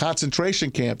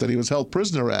concentration camp that he was held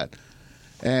prisoner at,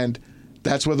 and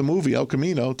that's where the movie El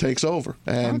Camino takes over,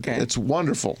 and It's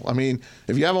wonderful. I mean,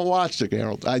 if you haven't watched it,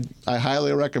 Garold, I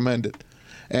highly recommend it.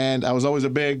 And I was always a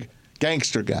big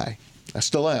gangster guy. I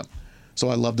still am. So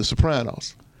I love The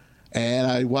Sopranos. And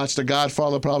I watched The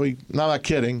Godfather probably, no, I'm not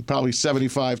kidding, probably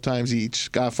 75 times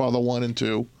each. Godfather 1 and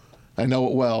 2. I know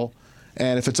it well.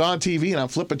 And if it's on TV and I'm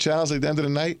flipping channels at the end of the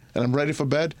night and I'm ready for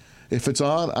bed, if it's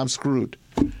on, I'm screwed.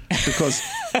 Because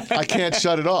I can't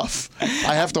shut it off.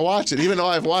 I have to watch it, even though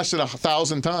I've watched it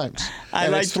 1,000 times.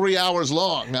 It's 3 hours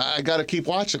long. I got to keep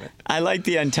watching it. I like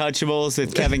The Untouchables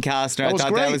with Kevin Costner. I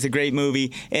thought that was a great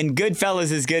movie. And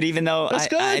Goodfellas is good, even though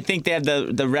I think they have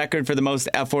the record for the most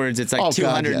F words. It's like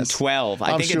 212. God,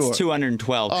 yes. I think it's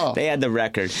 212. Oh. They had the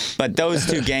record. But those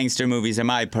two gangster movies are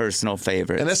my personal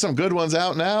favorites. And there's some good ones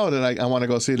out now that I want to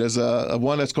go see. There's a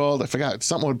one that's called, I forgot,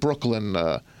 something with Brooklyn.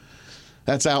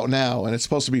 That's out now, and it's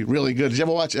supposed to be really good. Did you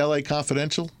ever watch L.A.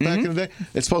 Confidential back in the day?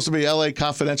 It's supposed to be L.A.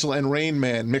 Confidential and Rain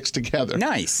Man mixed together.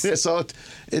 Nice. Yeah, so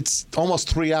it's almost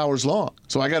 3 hours long.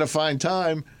 So I got to find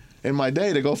time in my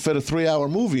day to go fit a 3-hour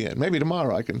movie in. Maybe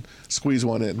tomorrow I can squeeze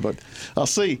one in, but I'll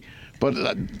see. But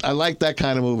I like that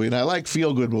kind of movie, and I like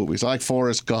feel-good movies. I like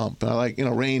Forrest Gump, and I like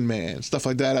Rain Man, stuff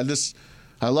like that.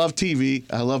 I love TV.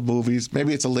 I love movies.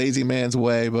 Maybe it's a lazy man's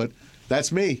way, but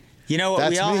that's me. You know what?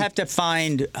 We all have to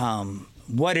find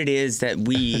what it is that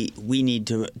we need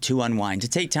to unwind, to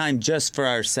take time just for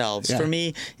ourselves. Yeah. For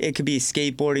me, it could be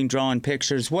skateboarding, drawing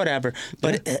pictures, whatever.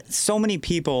 But so many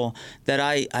people that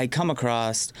I come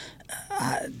across,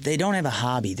 they don't have a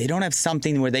hobby. They don't have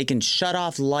something where they can shut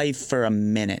off life for a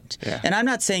minute. Yeah. And I'm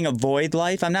not saying avoid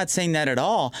life. I'm not saying that at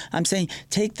all. I'm saying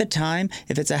take the time,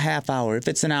 if it's a half hour, if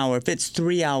it's an hour, if it's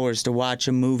 3 hours to watch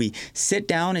a movie, sit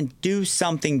down and do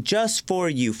something just for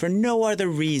you, for no other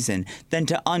reason than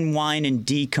to unwind and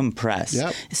decompress.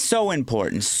 Yep. So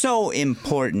important. So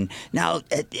important. Now,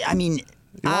 I mean,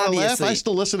 you want to obviously, laugh? I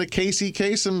still listen to Casey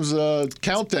Kasem's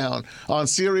Countdown on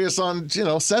Sirius on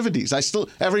 70s. I still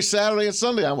every Saturday and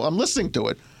Sunday I'm listening to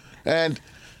it, and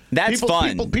that's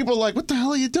fun. People are like, "What the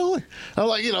hell are you doing?" I'm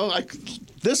like,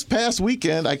 this past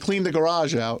weekend I cleaned the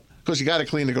garage out because you got to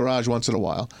clean the garage once in a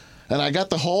while, and I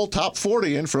got the whole top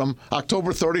 40 in from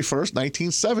October 31st,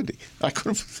 1970.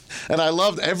 And I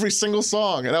loved every single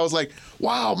song, and I was like,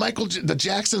 "Wow, the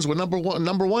Jacksons were number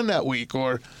one that week,"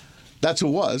 or. That's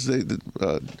who was.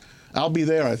 I'll Be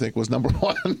There, I think, was number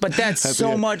one. But that's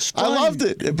so much fun. I loved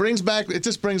it. It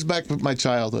just brings back my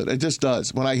childhood. It just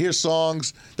does. When I hear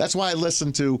songs, that's why I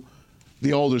listen to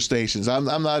the older stations. I'm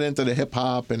not into the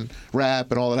hip-hop and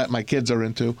rap and all of that my kids are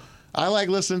into. I like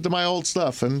listening to my old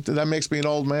stuff, and that makes me an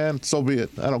old man. So be it.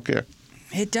 I don't care.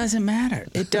 It doesn't matter.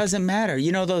 It doesn't matter.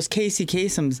 Those Casey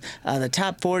Kasem's, the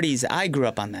top 40s, I grew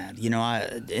up on that.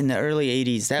 In the early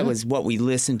 80s, that was what we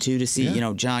listened to see,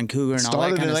 John Cougar and all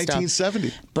that kind of stuff. Started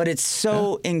in 1970. But it's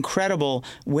so incredible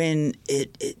when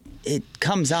it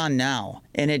comes on now.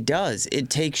 And it does. It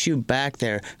takes you back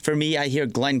there. For me, I hear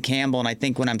Glenn Campbell, and I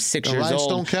think when I'm 6 years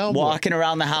old, walking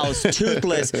around the house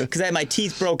toothless, because I had my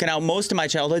teeth broken out most of my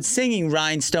childhood, singing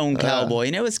Rhinestone Cowboy,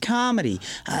 and it was comedy.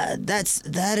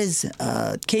 That is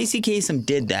Casey Kasem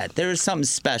did that. There is something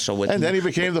special with him. And then he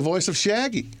became the voice of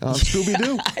Shaggy on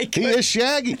Scooby-Doo. He is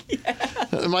Shaggy.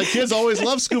 Yeah. My kids always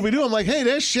love Scooby-Doo. I'm like, hey,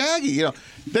 there's Shaggy.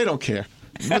 They don't care.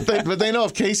 But they know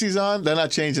if Casey's on, they're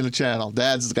not changing the channel.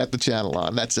 Dad's got the channel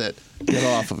on. That's it. Get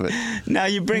off of it. Now,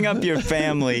 you bring up your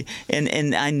family,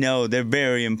 and I know they're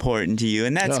very important to you,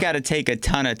 and that's got to take a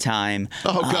ton of time.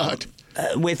 Oh, God.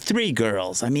 With 3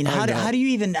 girls, I mean, how do you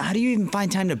even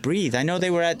find time to breathe? I know they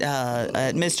were at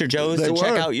Mr. Joe's to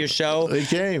check out your show. They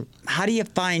came. How do you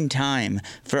find time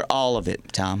for all of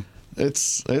it, Tom?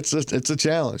 It's a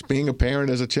challenge. Being a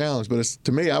parent is a challenge, but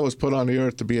to me, I was put on the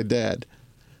earth to be a dad.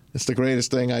 It's the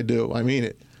greatest thing I do. I mean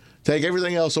it. Take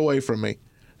everything else away from me.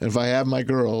 And if I have my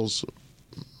girls,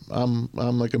 I'm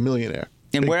like a millionaire.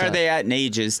 And where are they at in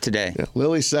ages today? Yeah.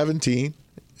 Lily's 17,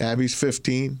 Abby's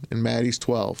 15, and Maddie's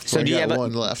 12. So do you have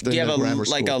one left? Do you have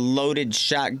a loaded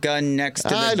shotgun next to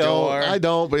the door? I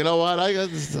don't. But you know what?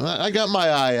 I got my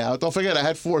eye out. Don't forget, I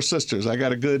had 4 sisters. I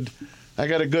got a good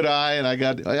eye, and I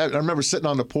remember sitting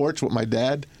on the porch with my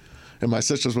dad, and my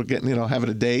sisters were getting having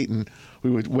a date, and we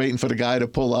were waiting for the guy to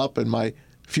pull up, and my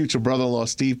future brother-in-law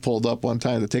Steve pulled up one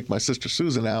time to take my sister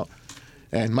Susan out,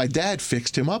 and my dad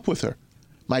fixed him up with her.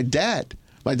 My dad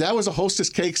was a Hostess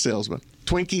cake salesman.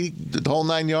 Twinkie, the whole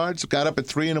 9 yards. Got up at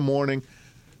 3 in the morning,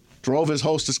 drove his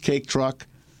Hostess cake truck,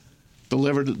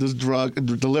 delivered his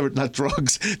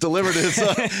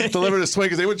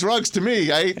Twinkies. They were drugs to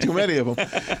me. I ate too many of them.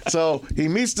 So he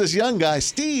meets this young guy,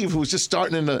 Steve, who's just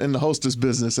starting in the Hostess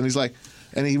business, and he's like,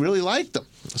 and he really liked him.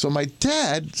 So my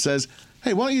dad says,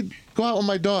 hey, why don't you go out with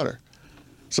my daughter?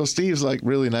 So Steve's like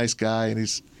really nice guy, and he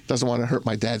doesn't want to hurt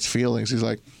my dad's feelings. He's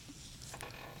like,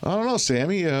 I don't know,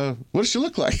 Sammy, what does she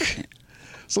look like?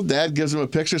 So Dad gives him a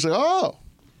picture. He's like, oh,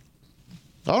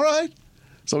 all right.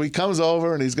 So he comes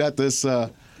over and he's got this.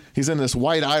 He's in this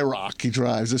white IROC he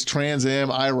drives, this Trans Am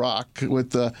IROC with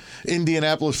the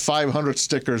Indianapolis 500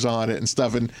 stickers on it and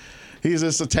stuff. And he's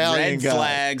this Italian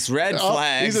guy. Red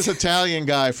flags. He's this Italian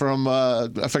guy from,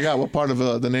 I forgot what part of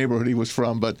the neighborhood he was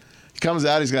from, but he comes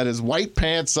out, he's got his white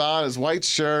pants on, his white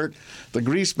shirt, the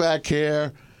greased back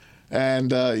hair,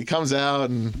 and he comes out,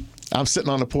 and I'm sitting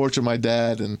on the porch with my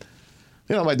dad, and,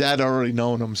 my dad had already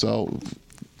known him, so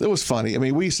it was funny. I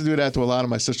mean, we used to do that to a lot of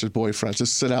my sister's boyfriends,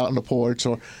 just sit out on the porch,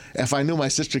 or if I knew my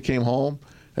sister came home,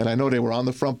 and I know they were on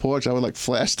the front porch, I would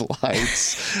flash the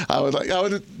lights. I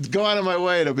would go out of my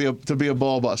way to be a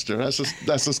ball buster. That's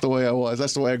just the way I was.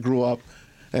 That's the way I grew up,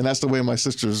 and that's the way my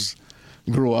sisters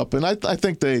grew up. And I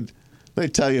think they'd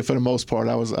tell you for the most part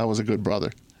I was a good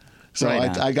brother. So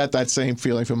right I got that same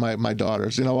feeling for my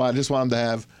daughters. I just want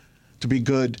them to be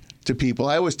good to people.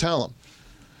 I always tell them,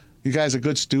 you guys are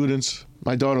good students.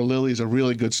 My daughter Lily's a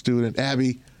really good student.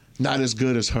 Abby, not as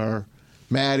good as her.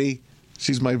 Maddie,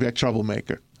 she's my big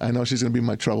troublemaker. I know she's going to be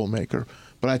my troublemaker.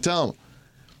 But I tell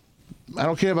them, I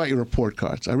don't care about your report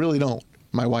cards. I really don't.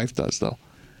 My wife does, though.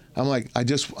 I'm like,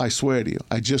 I swear to you,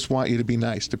 I just want you to be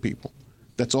nice to people.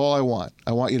 That's all I want.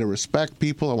 I want you to respect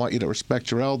people. I want you to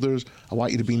respect your elders. I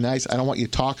want you to be nice. I don't want you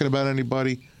talking about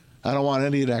anybody. I don't want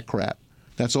any of that crap.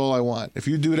 That's all I want. If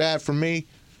you do that for me,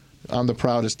 I'm the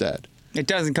proudest dad. It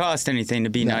doesn't cost anything to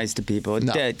be nice to people.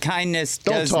 No. Kindness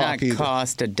does not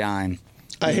cost a dime.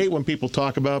 I hate when people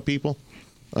talk about people.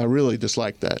 I really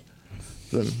dislike that.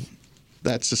 Then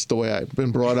that's just the way I've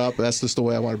been brought up. That's just the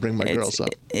way I want to bring my girls up.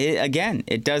 Again,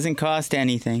 it doesn't cost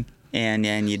anything,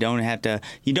 and you don't have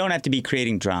to be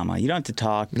creating drama. You don't have to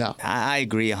talk. No, I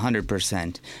agree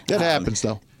 100%. That happens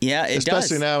though. Yeah, it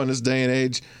especially does. now in this day and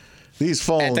age. These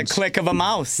phones. At the click of a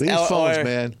mouse. These phones,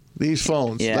 man. These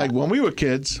phones. Yeah. Like when we were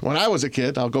kids, when I was a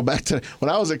kid, I'll go back to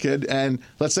when I was a kid, and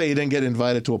let's say you didn't get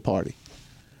invited to a party.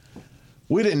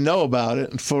 We didn't know about it,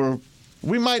 and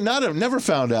we might not have never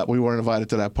found out we weren't invited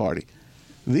to that party.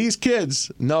 These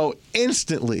kids know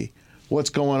instantly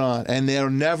what's going on, and they're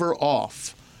never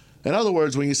off. In other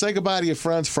words, when you say goodbye to your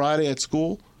friends Friday at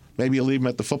school, maybe you leave them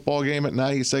at the football game at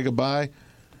night, you say goodbye,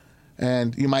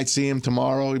 and you might see them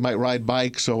tomorrow, you might ride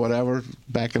bikes or whatever,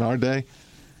 back in our day.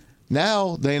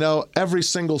 Now they know every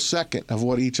single second of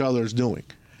what each other is doing.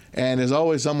 And there's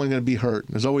always someone going to be hurt.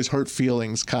 There's always hurt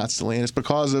feelings constantly. And it's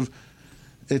because of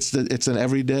it's an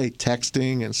everyday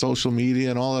texting and social media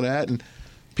and all of that. And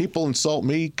people insult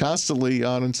me constantly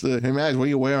on Insta. Imagine, what are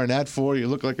you wearing that for? You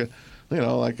look like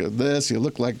this, you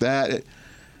look like that.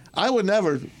 I would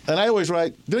never, and I always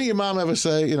write, didn't your mom ever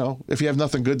say, if you have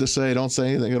nothing good to say, don't say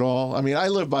anything at all? I mean, I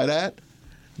live by that.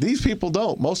 These people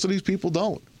don't. Most of these people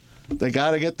don't. They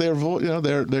got to get their voice,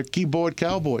 they're keyboard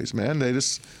cowboys, man. They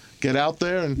just get out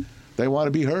there and they want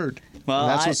to be heard. Well,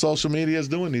 and that's what social media is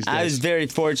doing these days. I was very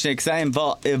fortunate because I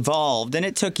evolved, and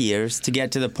it took years to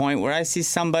get to the point where I see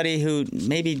somebody who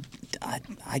maybe,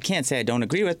 I can't say I don't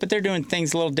agree with, but they're doing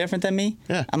things a little different than me.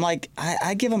 Yeah. I'm like,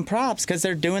 I give them props because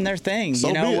they're doing their thing.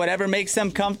 So whatever makes them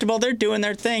comfortable, they're doing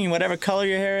their thing. Whatever color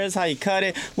your hair is, how you cut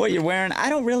it, what you're wearing, I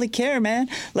don't really care, man.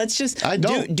 Let's just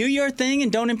do your thing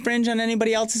and don't infringe on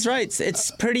anybody else's rights.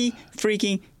 It's pretty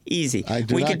freaking easy.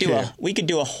 We could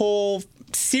do a whole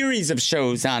series of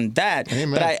shows on that.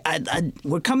 Amen. But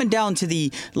we're coming down to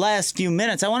the last few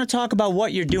minutes. I want to talk about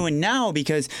what you're doing now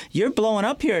because you're blowing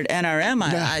up here at NRM.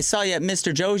 I saw you at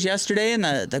Mr. Joe's yesterday, and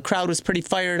the crowd was pretty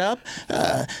fired up.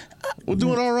 We're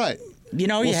doing all right.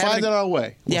 We'll find our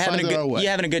way. You having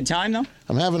a good time, though?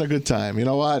 I'm having a good time. You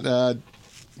know what?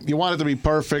 You want it to be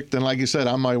perfect, and like you said,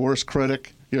 I'm my worst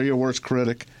critic. You're your worst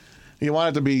critic. You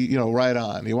want it to be, right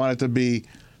on. You want it to be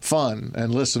fun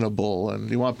and listenable, and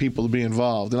you want people to be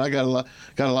involved. And I got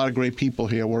a lot of great people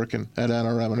here working at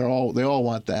NRM, and they all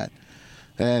want that.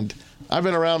 And I've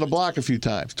been around the block a few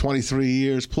times, 23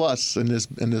 years plus in this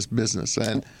business,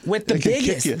 and with the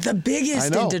biggest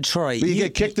in Detroit. But you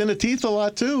get kicked in the teeth a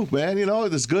lot too, man.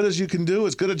 As good as you can do,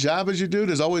 as good a job as you do,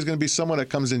 there's always going to be someone that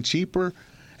comes in cheaper.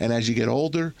 And as you get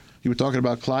older, you were talking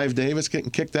about Clive Davis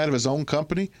getting kicked out of his own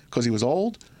company because he was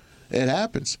old. It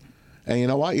happens. And you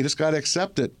know what? You just got to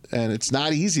accept it. And it's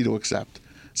not easy to accept.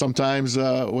 Sometimes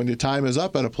when your time is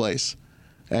up at a place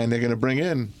and they're going to bring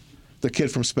in the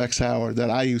kid from Specs Howard that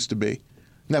I used to be.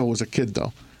 Never was a kid,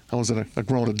 though. I was a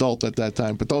grown adult at that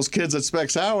time. But those kids at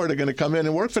Specs Howard are going to come in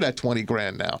and work for that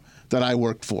 $20,000 now that I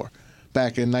worked for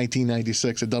back in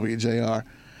 1996 at WJR.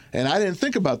 And I didn't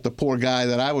think about the poor guy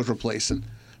that I was replacing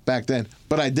back then.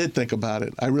 But I did think about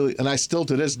it. And I still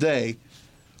to this day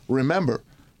remember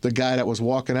the guy that was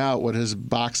walking out with his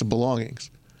box of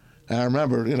belongings. And I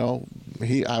remember,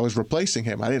 I was replacing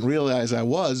him. I didn't realize I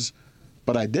was,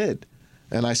 but I did.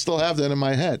 And I still have that in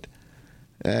my head.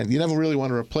 And you never really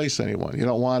want to replace anyone. You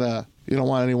don't want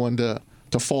anyone to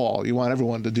fall. You want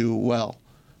everyone to do well,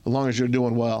 as long as you're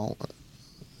doing well.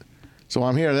 So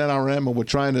I'm here at NRM, and we're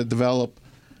trying to develop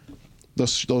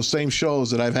those same shows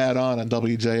that I've had on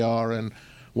WJR and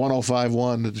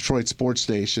 105.1, the Detroit sports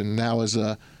station. Now is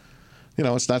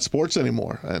it's not sports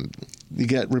anymore, and you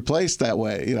get replaced that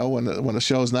way. When the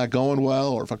show's not going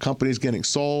well, or if a company's getting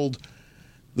sold,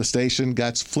 the station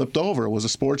gets flipped over. It was a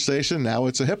sports station, now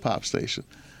it's a hip-hop station.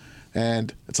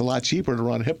 And it's a lot cheaper to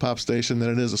run a hip-hop station than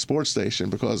it is a sports station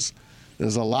because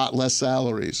there's a lot less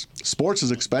salaries. Sports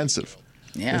is expensive.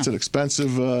 Yeah. It's an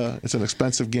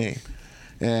expensive game.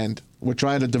 And we're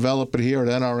trying to develop it here at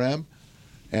NRM.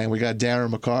 And we got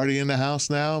Darren McCarty in the house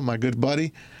now, my good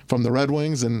buddy from the Red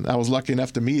Wings. And I was lucky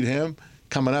enough to meet him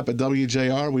coming up at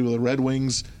WJR. We were the Red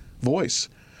Wings voice.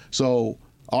 So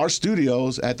our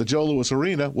studios at the Joe Louis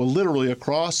Arena were literally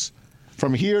across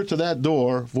from here to that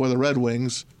door where the Red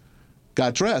Wings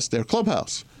got dressed, their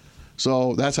clubhouse.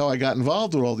 So that's how I got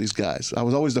involved with all these guys. I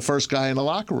was always the first guy in the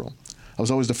locker room. I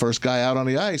was always the first guy out on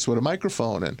the ice with a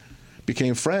microphone, and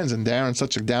became friends. And Darren's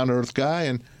such a down-to-earth guy,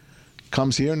 and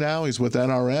comes here now. He's with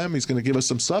NRM. He's going to give us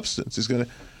some substance.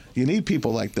 You need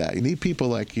people like that. You need people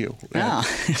like you. Yeah.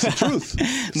 It's the truth.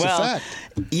 It's a fact.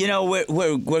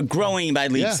 We're growing by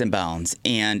leaps and bounds,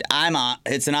 and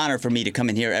it's an honor for me to come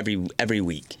in here every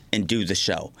week and do the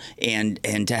show, and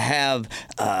to have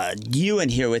you in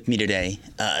here with me today.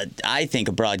 I think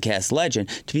a broadcast legend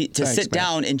to sit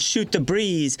down and shoot the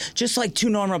breeze just like two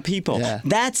normal people. Yeah.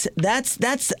 That's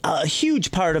a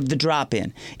huge part of the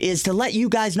drop-in, is to let you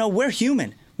guys know we're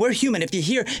human. We're human.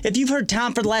 If you've heard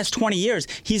Tom for the last 20 years,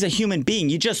 he's a human being.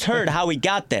 You just heard how he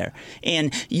got there.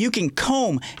 And you can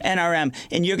comb NRM,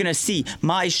 and you're going to see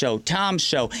my show, Tom's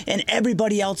show, and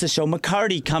everybody else's show,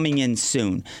 McCarty coming in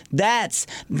soon. That's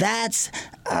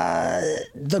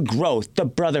the growth, the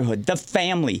brotherhood, the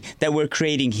family that we're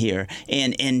creating here.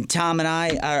 And Tom and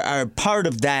I are part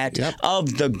of that,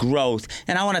 of the growth.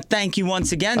 And I want to thank you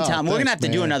once again, Tom. We're going to have to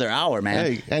do another hour, man.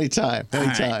 Hey, anytime.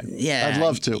 Right. Yeah. I'd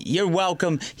love to. You're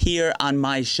welcome here on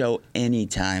my show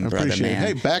anytime, brother, appreciate man. it.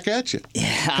 Hey, back at you.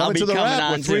 Yeah, Coming to the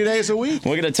Rap with 3 days a week.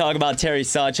 We're going to talk about Terry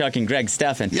Sawchuk and Greg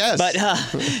Steffen. Yes. But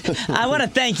I want to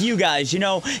thank you guys.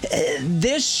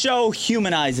 This show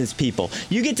humanizes people.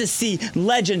 You get to see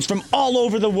legends from all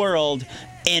over the world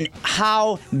and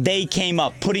how they came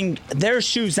up, putting their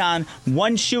shoes on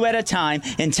one shoe at a time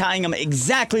and tying them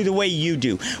exactly the way you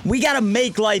do. We got to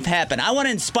make life happen. I want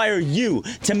to inspire you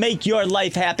to make your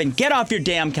life happen. Get off your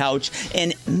damn couch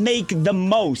and make the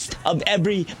most of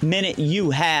every minute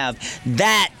you have.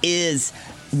 That is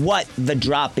what the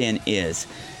drop-in is.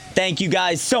 Thank you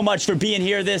guys so much for being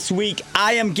here this week.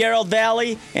 I am Garold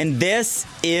Vallie, and this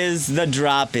is the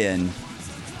drop-in.